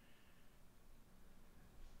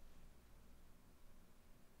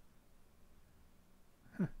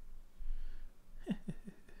 Huh.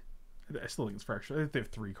 I still think it's fractured. They have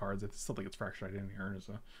 3 cards. I still think it's Fractured Identity here.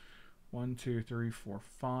 So 1, 2, 3, 4,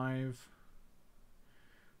 5.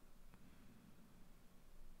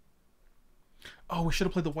 Oh, we should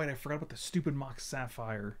have played the white. I forgot about the stupid Mox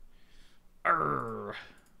Sapphire. Arrgh.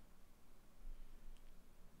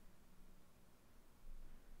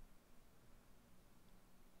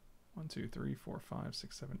 1, 2, 3, 4, 5,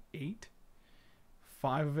 6, 7, 8.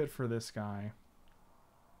 5 of it for this guy.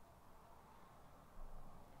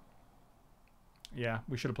 Yeah,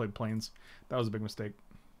 we should have played Plains. That was a big mistake,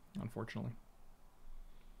 unfortunately.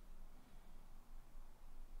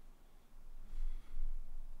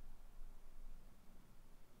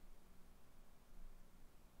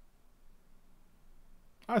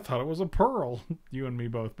 I thought it was a pearl. You and me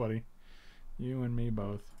both, buddy. You and me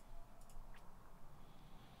both.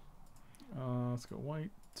 Let's go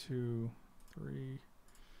white. 2, 3,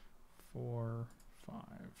 4, 5.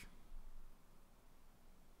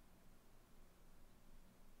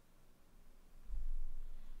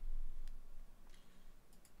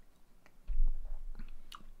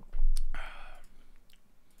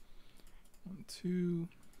 One, 2.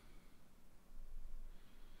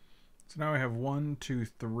 So now I have 1, 2,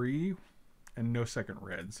 3, and no second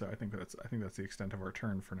red. So I think that's the extent of our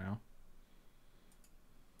turn for now.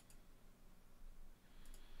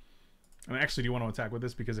 And I actually do want to attack with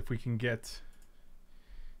this because if we can get,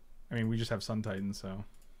 I mean, we just have Sun Titan, so.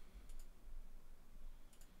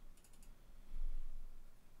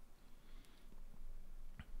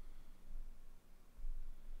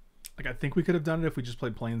 Like, I think we could have done it if we just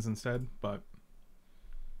played Plains instead, but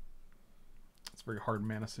it's a very hard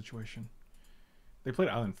mana situation. They played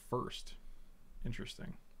Island first.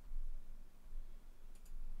 Interesting.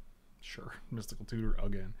 Sure. Mystical Tutor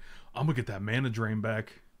again. I'm going to get that mana drain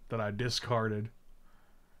back that I discarded.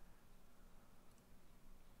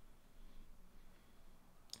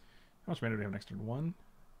 How much mana do we have next turn? 1,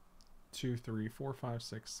 2, 3, 4, 5,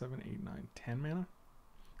 6, 7, 8, 9, 10 mana?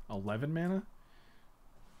 11 mana?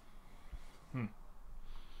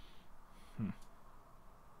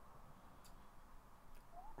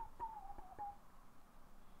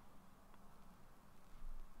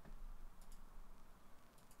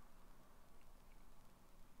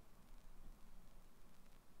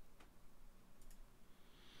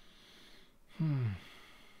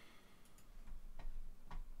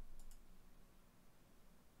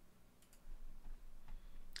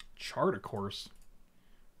 Chart, of course.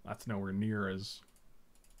 That's nowhere near as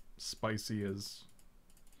spicy as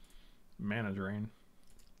Mana Drain.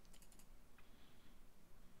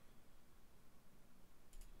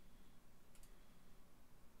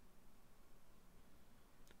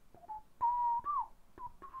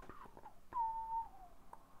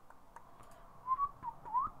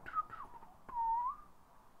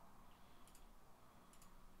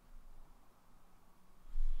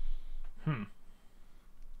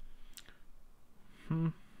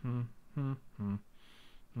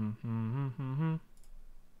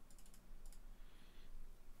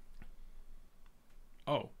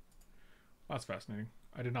 Oh, that's fascinating.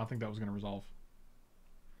 I did not think that was going to resolve.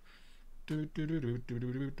 I don't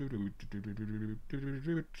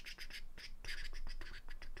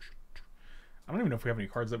even know if we have any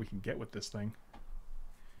cards that we can get with this thing.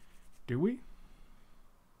 Do we?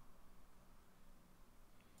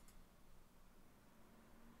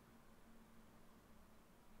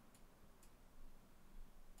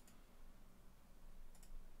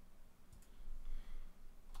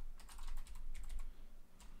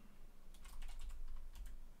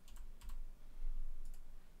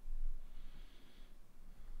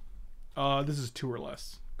 This is 2 or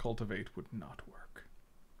less. Cultivate would not work.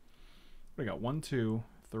 We got 1, 2,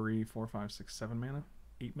 3, 4, 5, 6, 7 mana.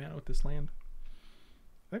 8 mana with this land.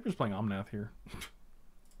 I think we're just playing Omnath here.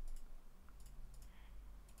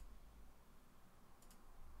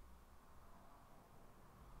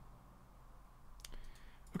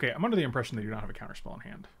 Okay, I'm under the impression that you don't have a counterspell in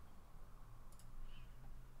hand.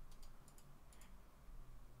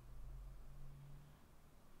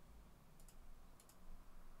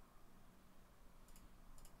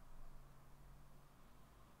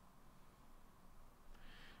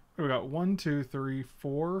 We got 1, 2, 3,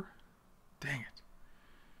 4. Dang it.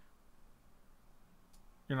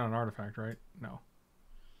 You're not an artifact, right? No.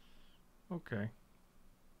 Okay.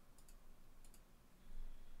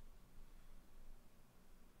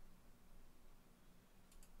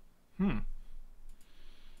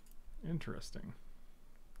 Interesting.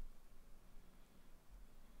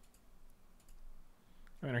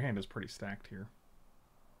 I mean, our hand is pretty stacked here.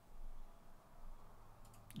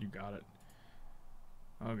 You got it.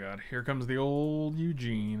 Oh god, here comes the old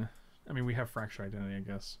Eugene. I mean, we have Fractured Identity, I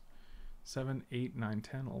guess. 7, 8, 9,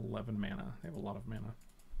 10, 11 mana. They have a lot of mana.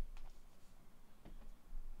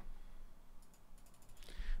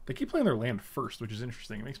 They keep playing their land first, which is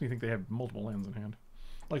interesting. It makes me think they have multiple lands in hand.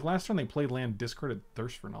 Like, last turn they played land, discarded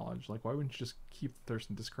Thirst for Knowledge. Like, why wouldn't you just keep the Thirst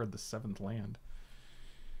and discard the 7th land?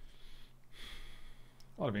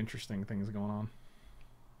 A lot of interesting things going on.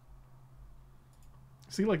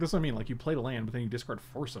 See, like, this is what I mean. Like, you played a land, but then you discard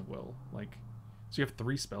Force of Will. Like, so you have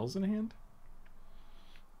 3 spells in hand?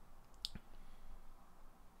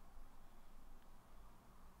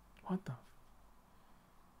 What the...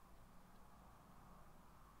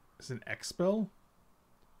 Is it an X spell?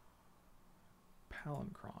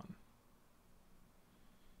 Palancron.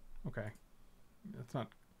 Okay. That's not...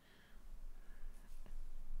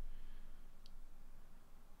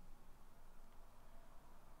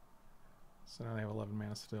 So now they have 11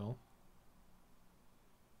 mana still.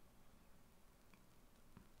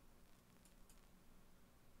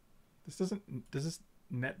 This doesn't... Does this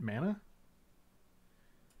net mana?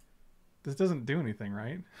 This doesn't do anything,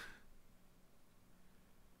 right?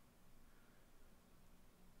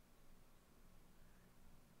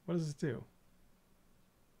 What does this do?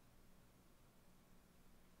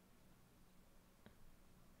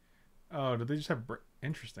 Oh, did they just have...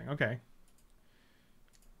 Interesting, okay.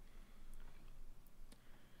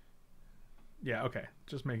 Yeah, okay.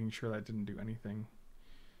 Just making sure that didn't do anything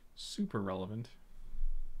super relevant.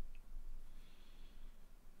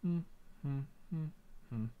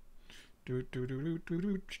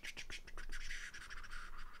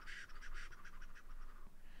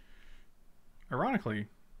 Ironically,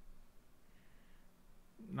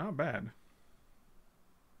 not bad.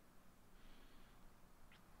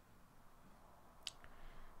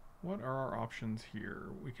 What are our options here?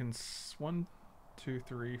 We can 1, 2,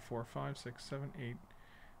 3, 4, 5, 6, 7, 8,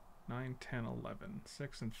 9, 10, 11.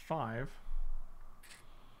 6 and 5.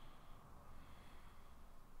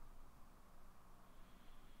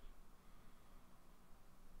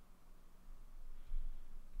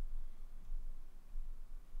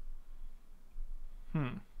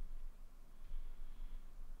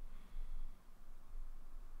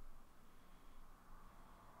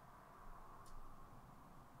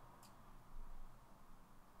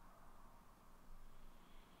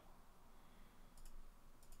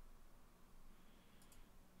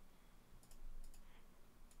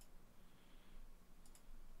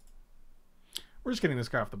 We're We're just getting this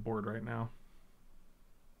guy off the board right now.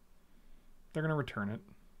 They're going to return it.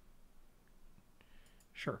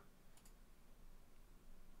 Sure.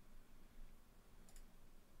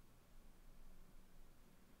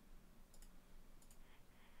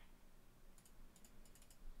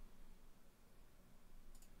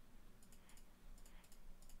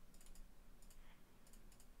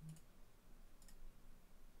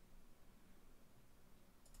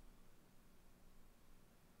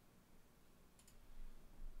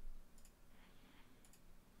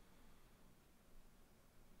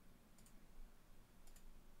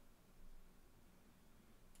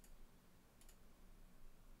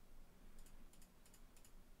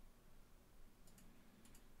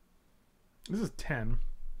 This is 10.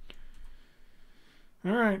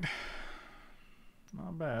 Alright.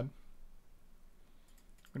 Not bad.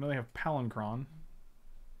 We know they have Palancron.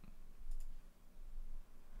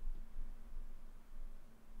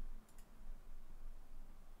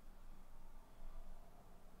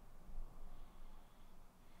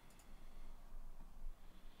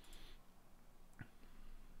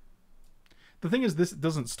 The thing is, this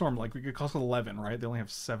doesn't storm. Like, it costs 11, right? They only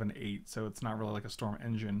have 7, 8, so it's not really like a storm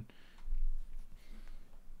engine.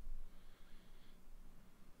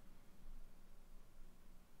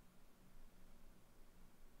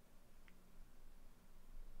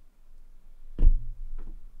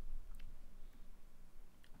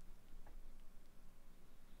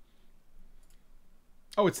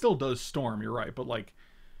 Oh, it still does storm, you're right, but like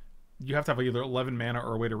you have to have either 11 mana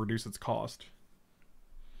or a way to reduce its cost.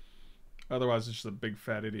 Otherwise, it's just a big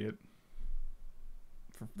fat idiot.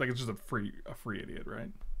 Like, it's just a free idiot,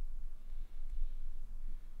 right?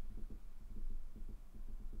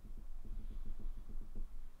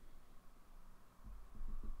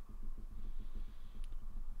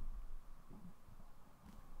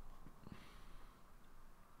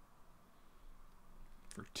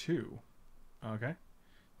 For 2. Okay.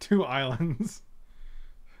 2 islands.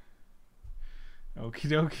 Okie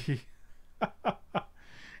dokie.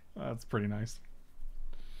 That's pretty nice.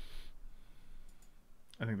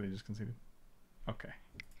 I think they just conceded. Okay.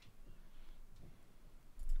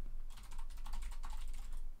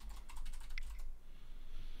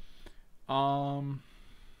 I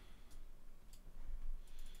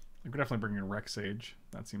could definitely bring in Rex Sage.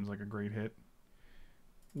 That seems like a great hit.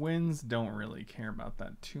 Winds, don't really care about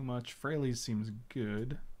that too much. Fraley's seems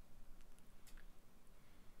good.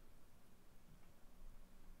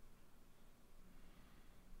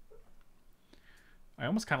 I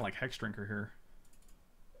almost kind of like Hex Drinker here.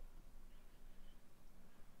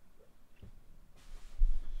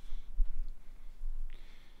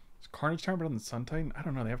 Is Carnage Tower better than Sun Titan? I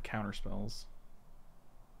don't know. They have counter spells.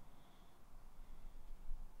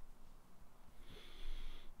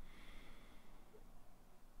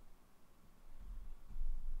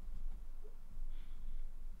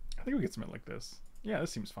 I think we get something like this. Yeah,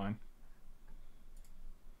 this seems fine.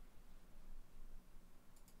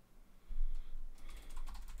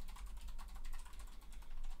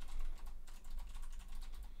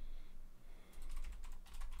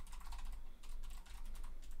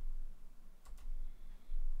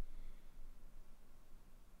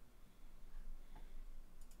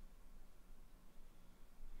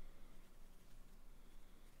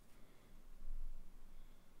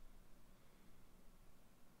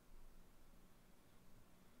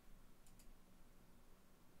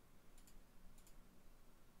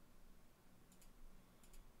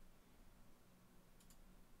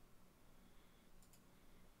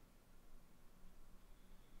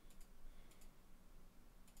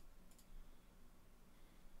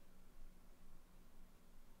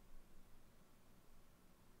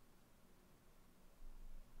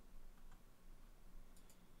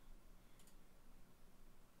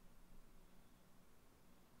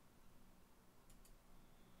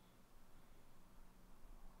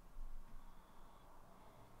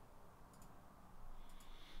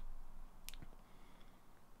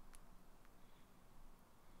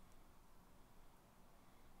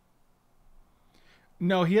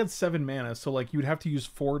 No, he had 7 mana, so like you'd have to use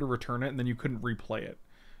 4 to return it, and then you couldn't replay it.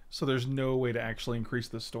 So there's no way to actually increase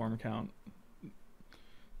the storm count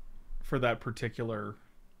for that particular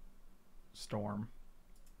storm.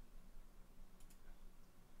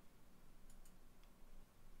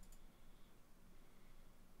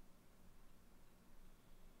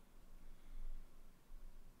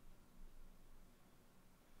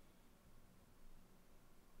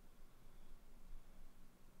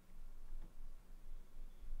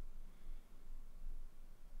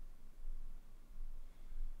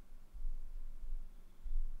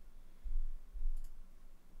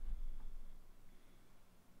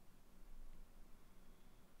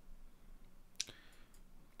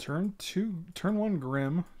 Turn 1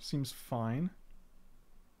 Grim seems fine.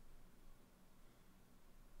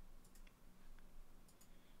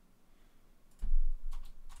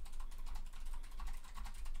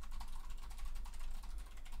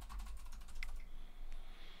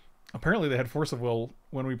 Apparently they had Force of Will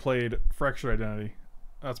when we played Fractured Identity.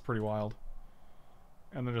 That's pretty wild.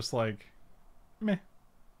 And they're just like, meh.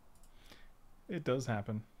 It does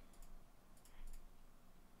happen.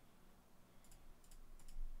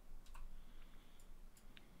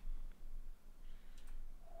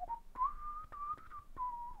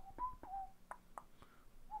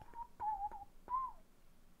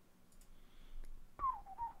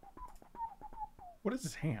 What is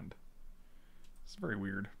his hand? It's very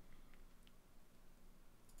weird.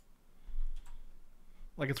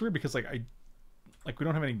 Like, it's weird because, like, we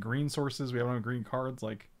don't have any green sources. We don't have green cards.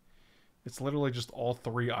 Like, it's literally just all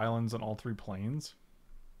 3 islands and all 3 planes.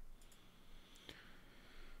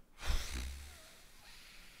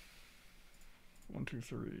 One, two,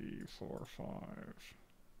 three, four, five.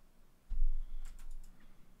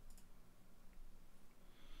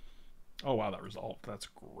 Oh, wow, that resolved. That's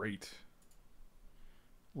great.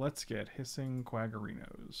 Let's get Hissing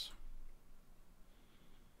Quaggerinos.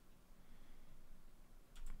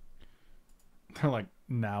 They're like,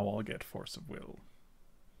 now I'll get Force of Will.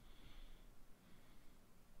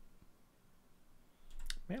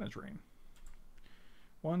 Mana Drain.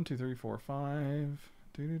 1, 2, 3, 4, 5.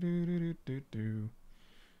 Do do do do do do.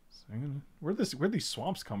 Where'd these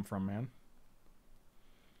swamps come from, man?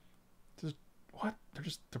 Just what? They're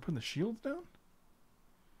putting the shields down? 1,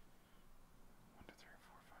 2, 3,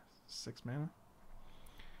 4, 5, 6 mana.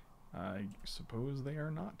 I suppose they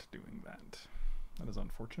are not doing that. That is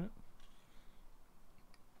unfortunate.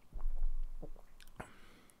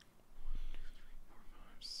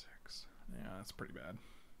 Yeah, that's pretty bad.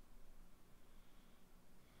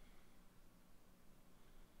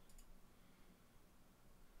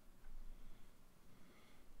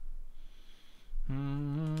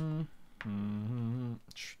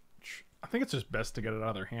 I think it's just best to get it out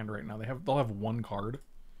of their hand right now. They'll have 1 card.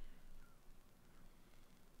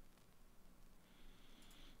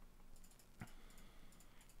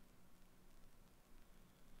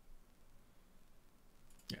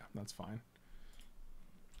 Yeah, that's fine.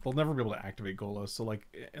 They'll never be able to activate Golos, so like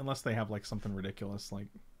unless they have like something ridiculous, like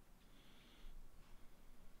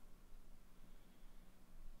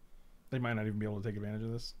they might not even be able to take advantage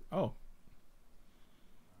of this. Oh.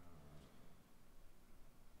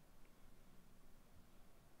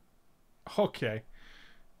 Okay.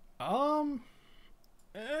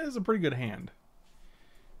 It is a pretty good hand.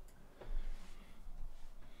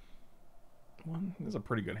 This is a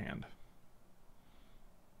pretty good hand.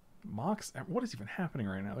 Mox, what is even happening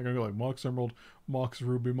right now? They're gonna go like Mox Emerald, Mox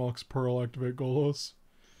Ruby, Mox Pearl, activate Golos.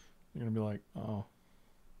 You're gonna be like, oh,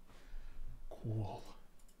 cool.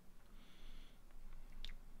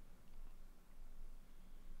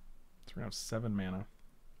 So we're gonna have 7 mana.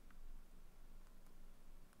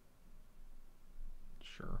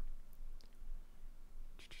 Sure.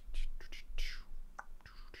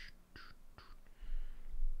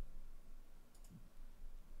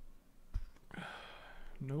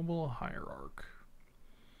 Noble Hierarch.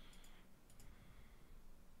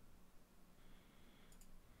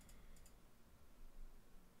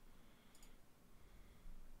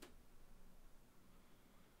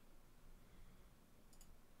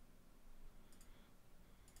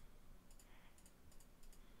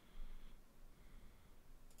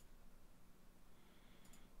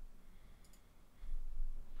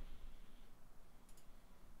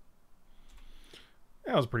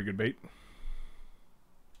 That was a pretty good bait.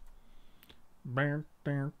 1,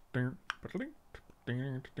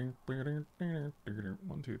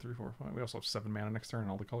 2, 3, 4, 5. We also have 7 mana next turn in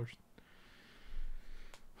all the colors.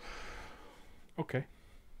 Okay.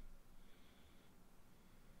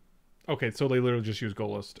 Okay, so they literally just used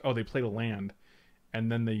Golos. Oh, they played a land,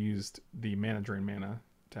 and then they used the mana drain mana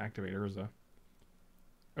to activate Urza.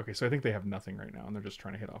 Okay, so I think they have nothing right now, and they're just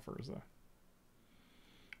trying to hit off Urza.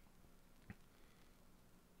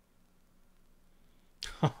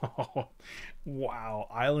 Wow,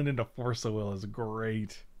 Island into Force of Will is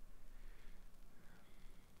great.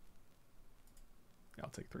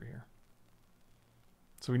 I'll take 3 here.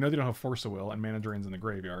 So we know they don't have Force of Will, and Mana Drain's in the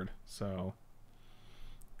graveyard, so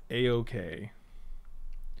A-okay.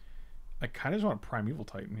 I kind of just want a Primeval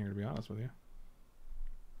Titan here, to be honest with you.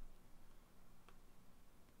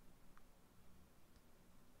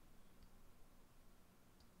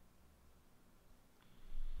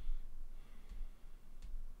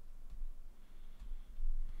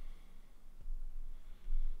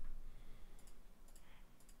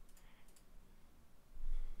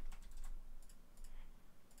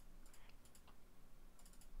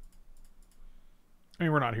 I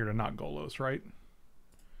mean, we're not here to not Golos, right?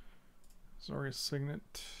 Zorius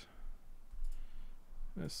Signet.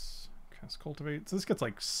 This cast Cultivate. So this gets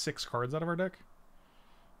like 6 cards out of our deck.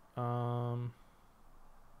 Let's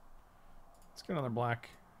get another black,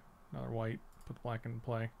 another white. Put the black in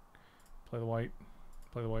play. Play the white.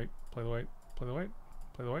 Play the white. Play the white. Play the white.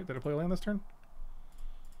 Play the white. Did I play a land this turn?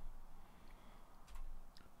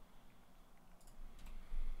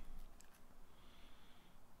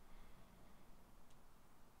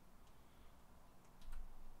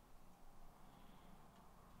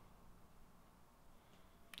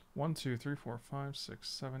 One, two, three, four, five, six,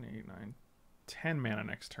 seven, 8, 9, 10 mana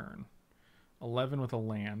next turn. 11 with a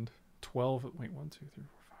land. 12. Wait, 1, 2, 3, 4,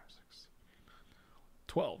 5, 6.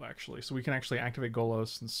 12 actually. So we can actually activate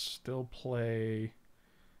Golos and still play.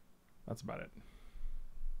 That's about it.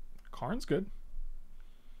 Karn's good.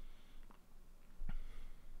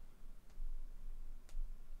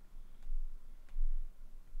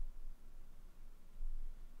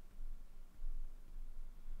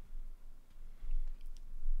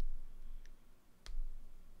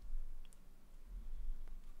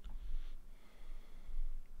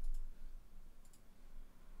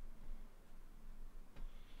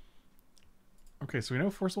 Okay, so we know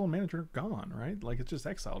Forcible Manager gone, right? Like, it's just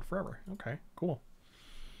exiled forever. Okay, cool.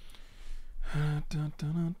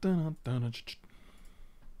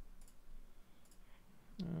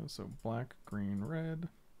 So black, green, red.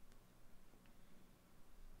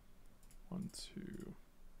 1, 2.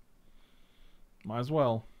 Might as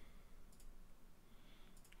well.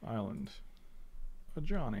 Island. A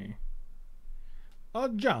Johnny. A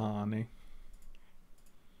Johnny.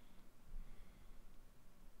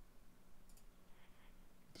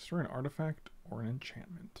 Destroy an artifact or an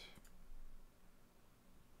enchantment.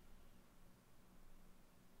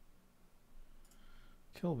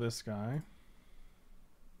 Kill this guy.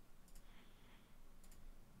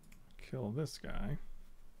 Kill this guy.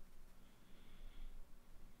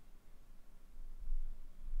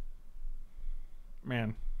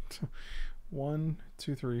 Man. 1,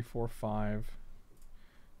 2, 3, 4, 5.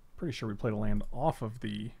 Pretty sure we played a land off of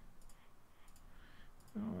the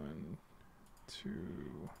 1, 2.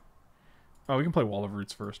 Oh, we can play Wall of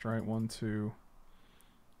Roots first, right? 1, 2.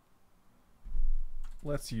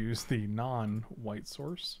 Let's use the non-white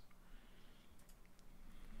source.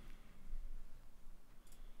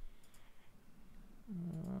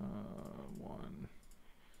 Uh, 1,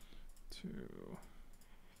 2,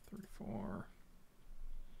 3, 4.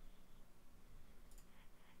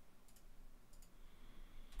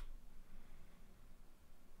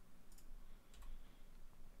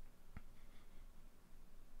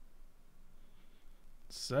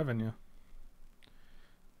 Seven, yeah.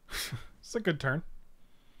 It's a good turn.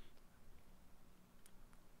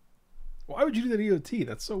 Why would you do that EOT?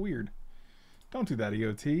 That's so weird. Don't do that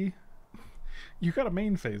EOT. You gotta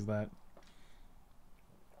main phase that.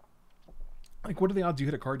 Like, what are the odds you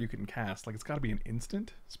hit a card you can cast? Like, it's gotta be an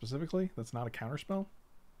instant, specifically. That's not a counterspell.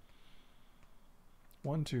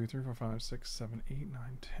 1, 2, 3, 4, 5, 6, 7, 8,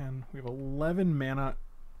 9, 10. We have 11 mana.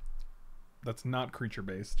 That's not creature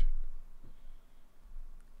based.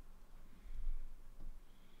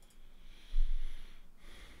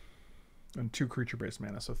 And 2 creature-based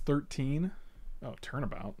mana, so 13. Oh,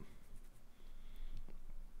 turnabout.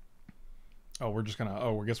 Oh, we're just gonna...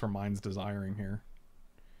 Oh, I guess we're Mind's Desiring here.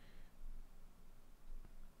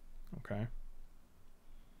 Okay.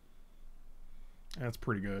 That's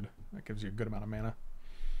pretty good. That gives you a good amount of mana.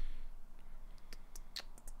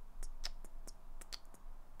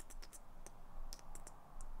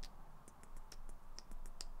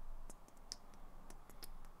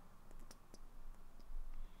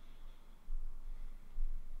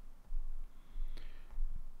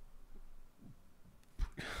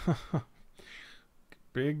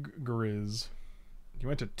 Big Grizz. You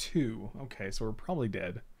went to 2. Okay, so we're probably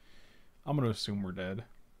dead. I'm going to assume we're dead.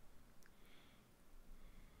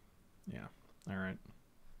 Yeah. Alright.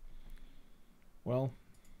 Well,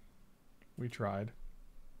 we tried.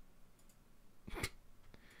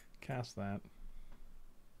 Cast that.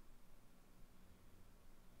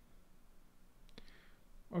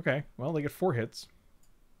 Okay, well, they get 4 hits.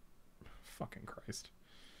 Fucking Christ.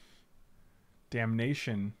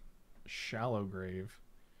 Damnation. Shallow Grave.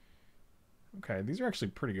 Okay, these are actually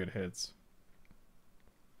pretty good hits.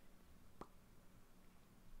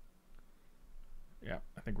 Yeah,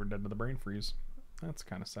 I think we're dead to the brain freeze. That's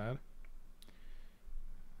kind of sad.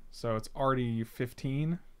 So it's already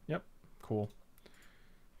 15. Yep, cool.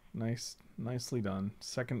 Nicely done.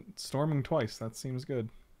 Second, storming twice. That seems good.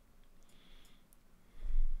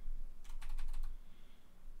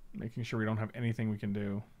 Making sure we don't have anything we can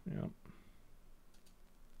do. Yep.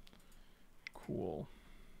 Cool.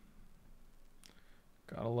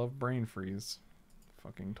 Gotta love brain freeze.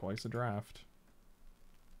 Fucking twice a draft.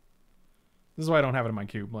 This is why I don't have it in my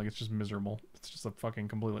cube. Like, it's just miserable. It's just a fucking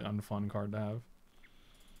completely unfun card to have.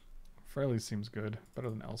 Fraley seems good. Better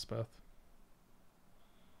than Elspeth.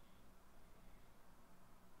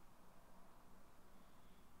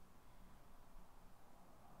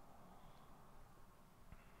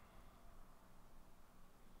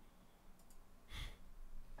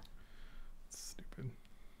 Stupid.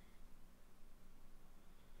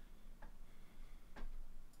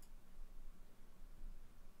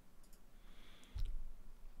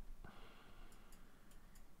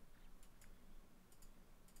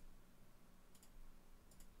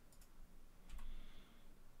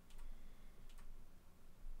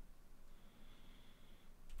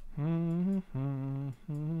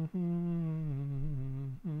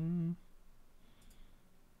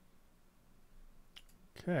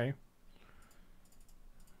 Okay.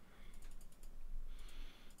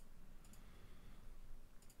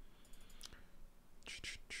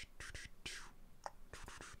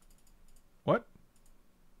 What?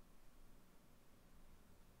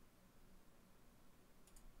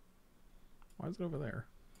 Why is it over there?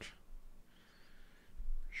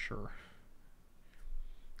 Sure.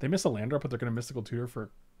 They miss a land drop, but they're going to mystical tutor for...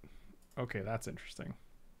 Okay, that's interesting.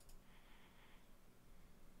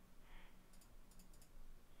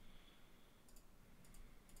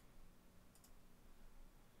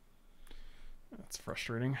 That's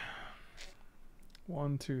frustrating.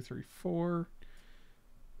 1, 2, 3, 4.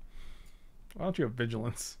 Why don't you have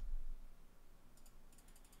vigilance?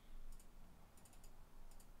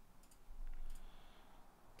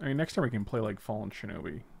 I mean, next time we can play like Fallen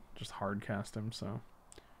Shinobi. Just hard cast him, so...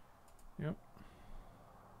 Yep.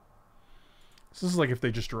 So this is like if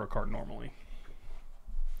they just drew a card normally.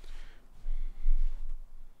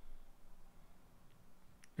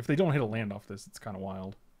 If they don't hit a land off this, it's kind of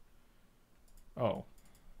wild. Oh.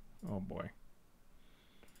 Oh boy.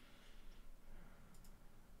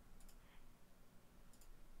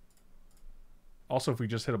 Also, if we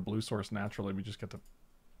just hit a blue source naturally, we just get to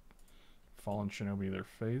Fallen Shinobi their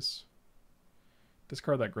face.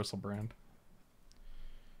 Discard that Gristlebrand.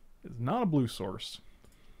 It's not a blue source.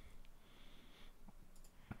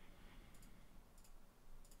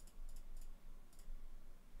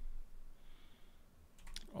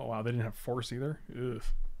 Oh wow, they didn't have force either. Ugh.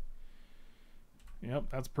 Yep,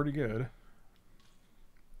 that's pretty good.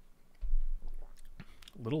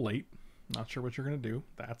 A little late. Not sure what you're going to do.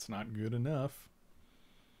 That's not good enough.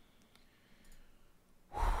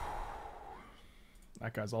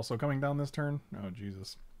 That guy's also coming down this turn. Oh,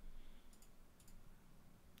 Jesus.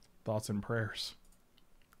 Thoughts and prayers.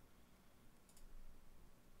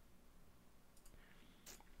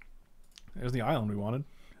 There's the island we wanted.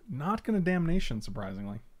 Not going to Damnation,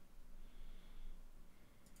 surprisingly.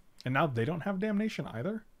 And now they don't have Damnation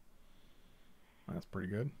either? That's pretty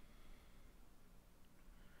good.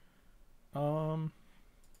 They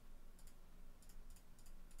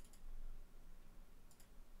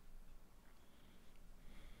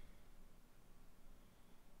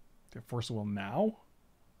have Force of Will now?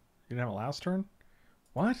 You didn't have it last turn?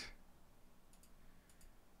 What?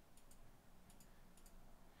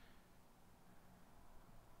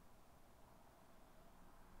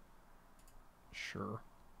 Sure.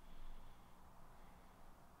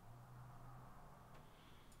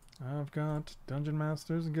 I've got Dungeon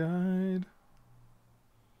Master's Guide.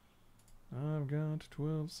 I've got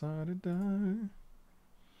 12-sided die.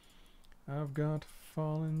 I've got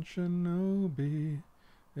Fallen Shinobi.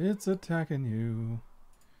 It's attacking you.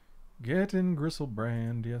 Getting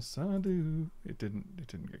Gristlebrand. Yes, I do. It didn't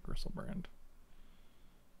get Gristlebrand.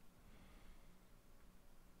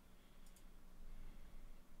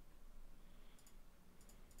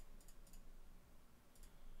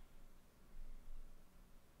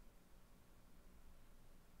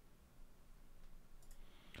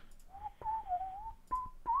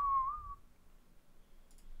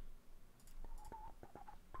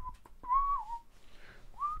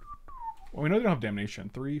 Well, we know they don't have Damnation.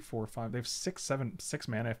 3, 4, 5. They have 6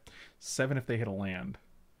 mana. 7 if they hit a land.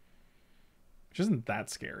 Which isn't that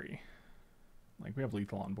scary. Like, we have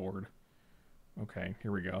lethal on board. Okay,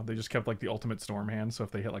 here we go. They just kept, like, the ultimate storm hand, so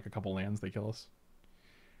if they hit, like, a couple lands, they kill us.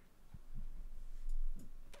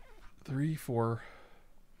 3, 4,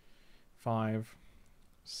 5,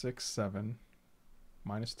 6, 7.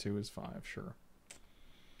 -2 is 5, sure.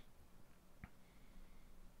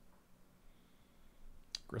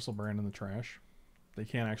 Gristlebrand in the trash. They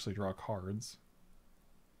can't actually draw cards.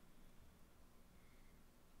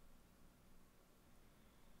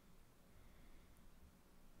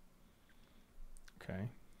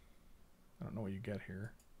 I don't know what you get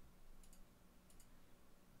here.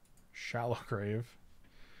 Shallow grave.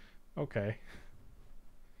 Okay.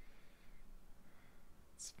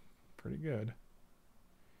 It's pretty good.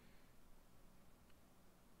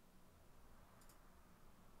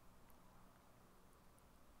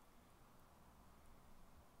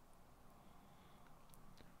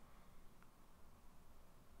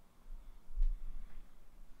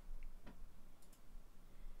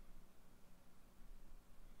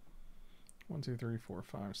 One, two, three, four,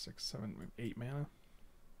 five, six, seven, 8 mana.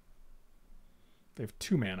 They have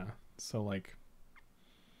 2 mana, so like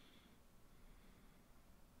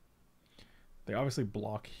they obviously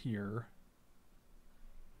block here.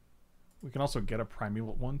 We can also get a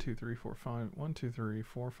primeval. 1, 2, 3, 4, 5. 1, 2, 3,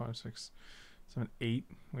 4, 5, 6, 7, 8.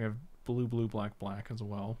 We have blue, blue, black, black as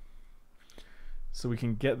well. So we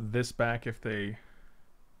can get this back if they.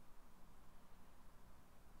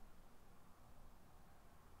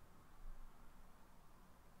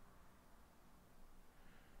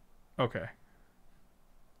 Okay.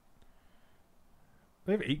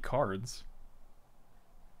 They have 8 cards.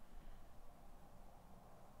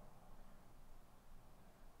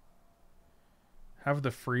 Have the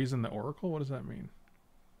freeze in the Oracle? What does that mean?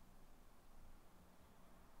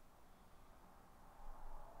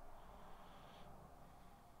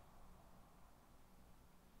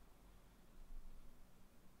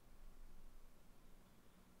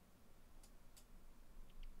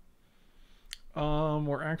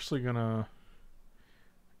 We're actually gonna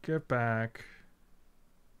get back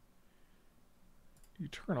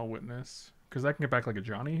Eternal Witness, because I can get back like a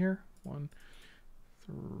Johnny here. 1,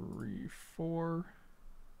 3, 4.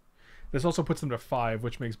 This also puts them to 5,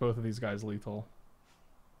 which makes both of these guys lethal.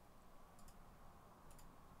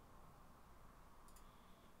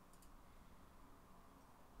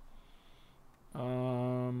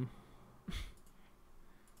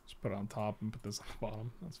 Just put it on top and put this on the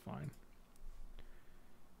bottom. That's fine.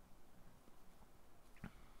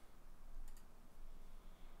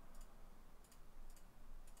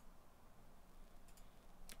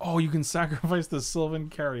 Oh, you can sacrifice the Sylvan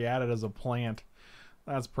Caryatid as a plant.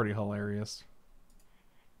 That's pretty hilarious.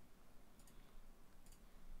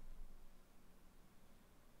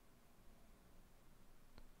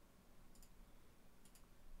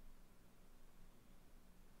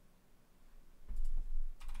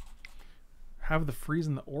 Have the freeze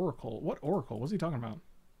in the Oracle. What Oracle? What's he talking about?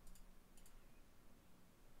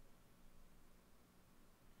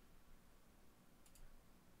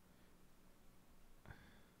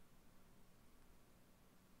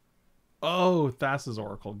 Oh, Thassa's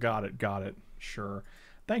Oracle. Got it, got it. Sure.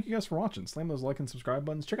 Thank you guys for watching. Slam those like and subscribe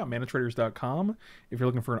buttons. Check out manatraders.com if you're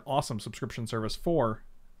looking for an awesome subscription service for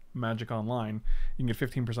Magic Online. You can get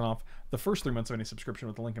 15% off the first 3 months of any subscription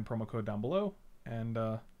with the link and promo code down below. And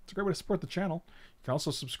it's a great way to support the channel. You can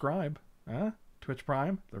also subscribe. Twitch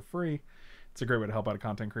Prime. They're free. It's a great way to help out a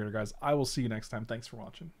content creator, guys. I will see you next time. Thanks for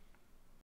watching.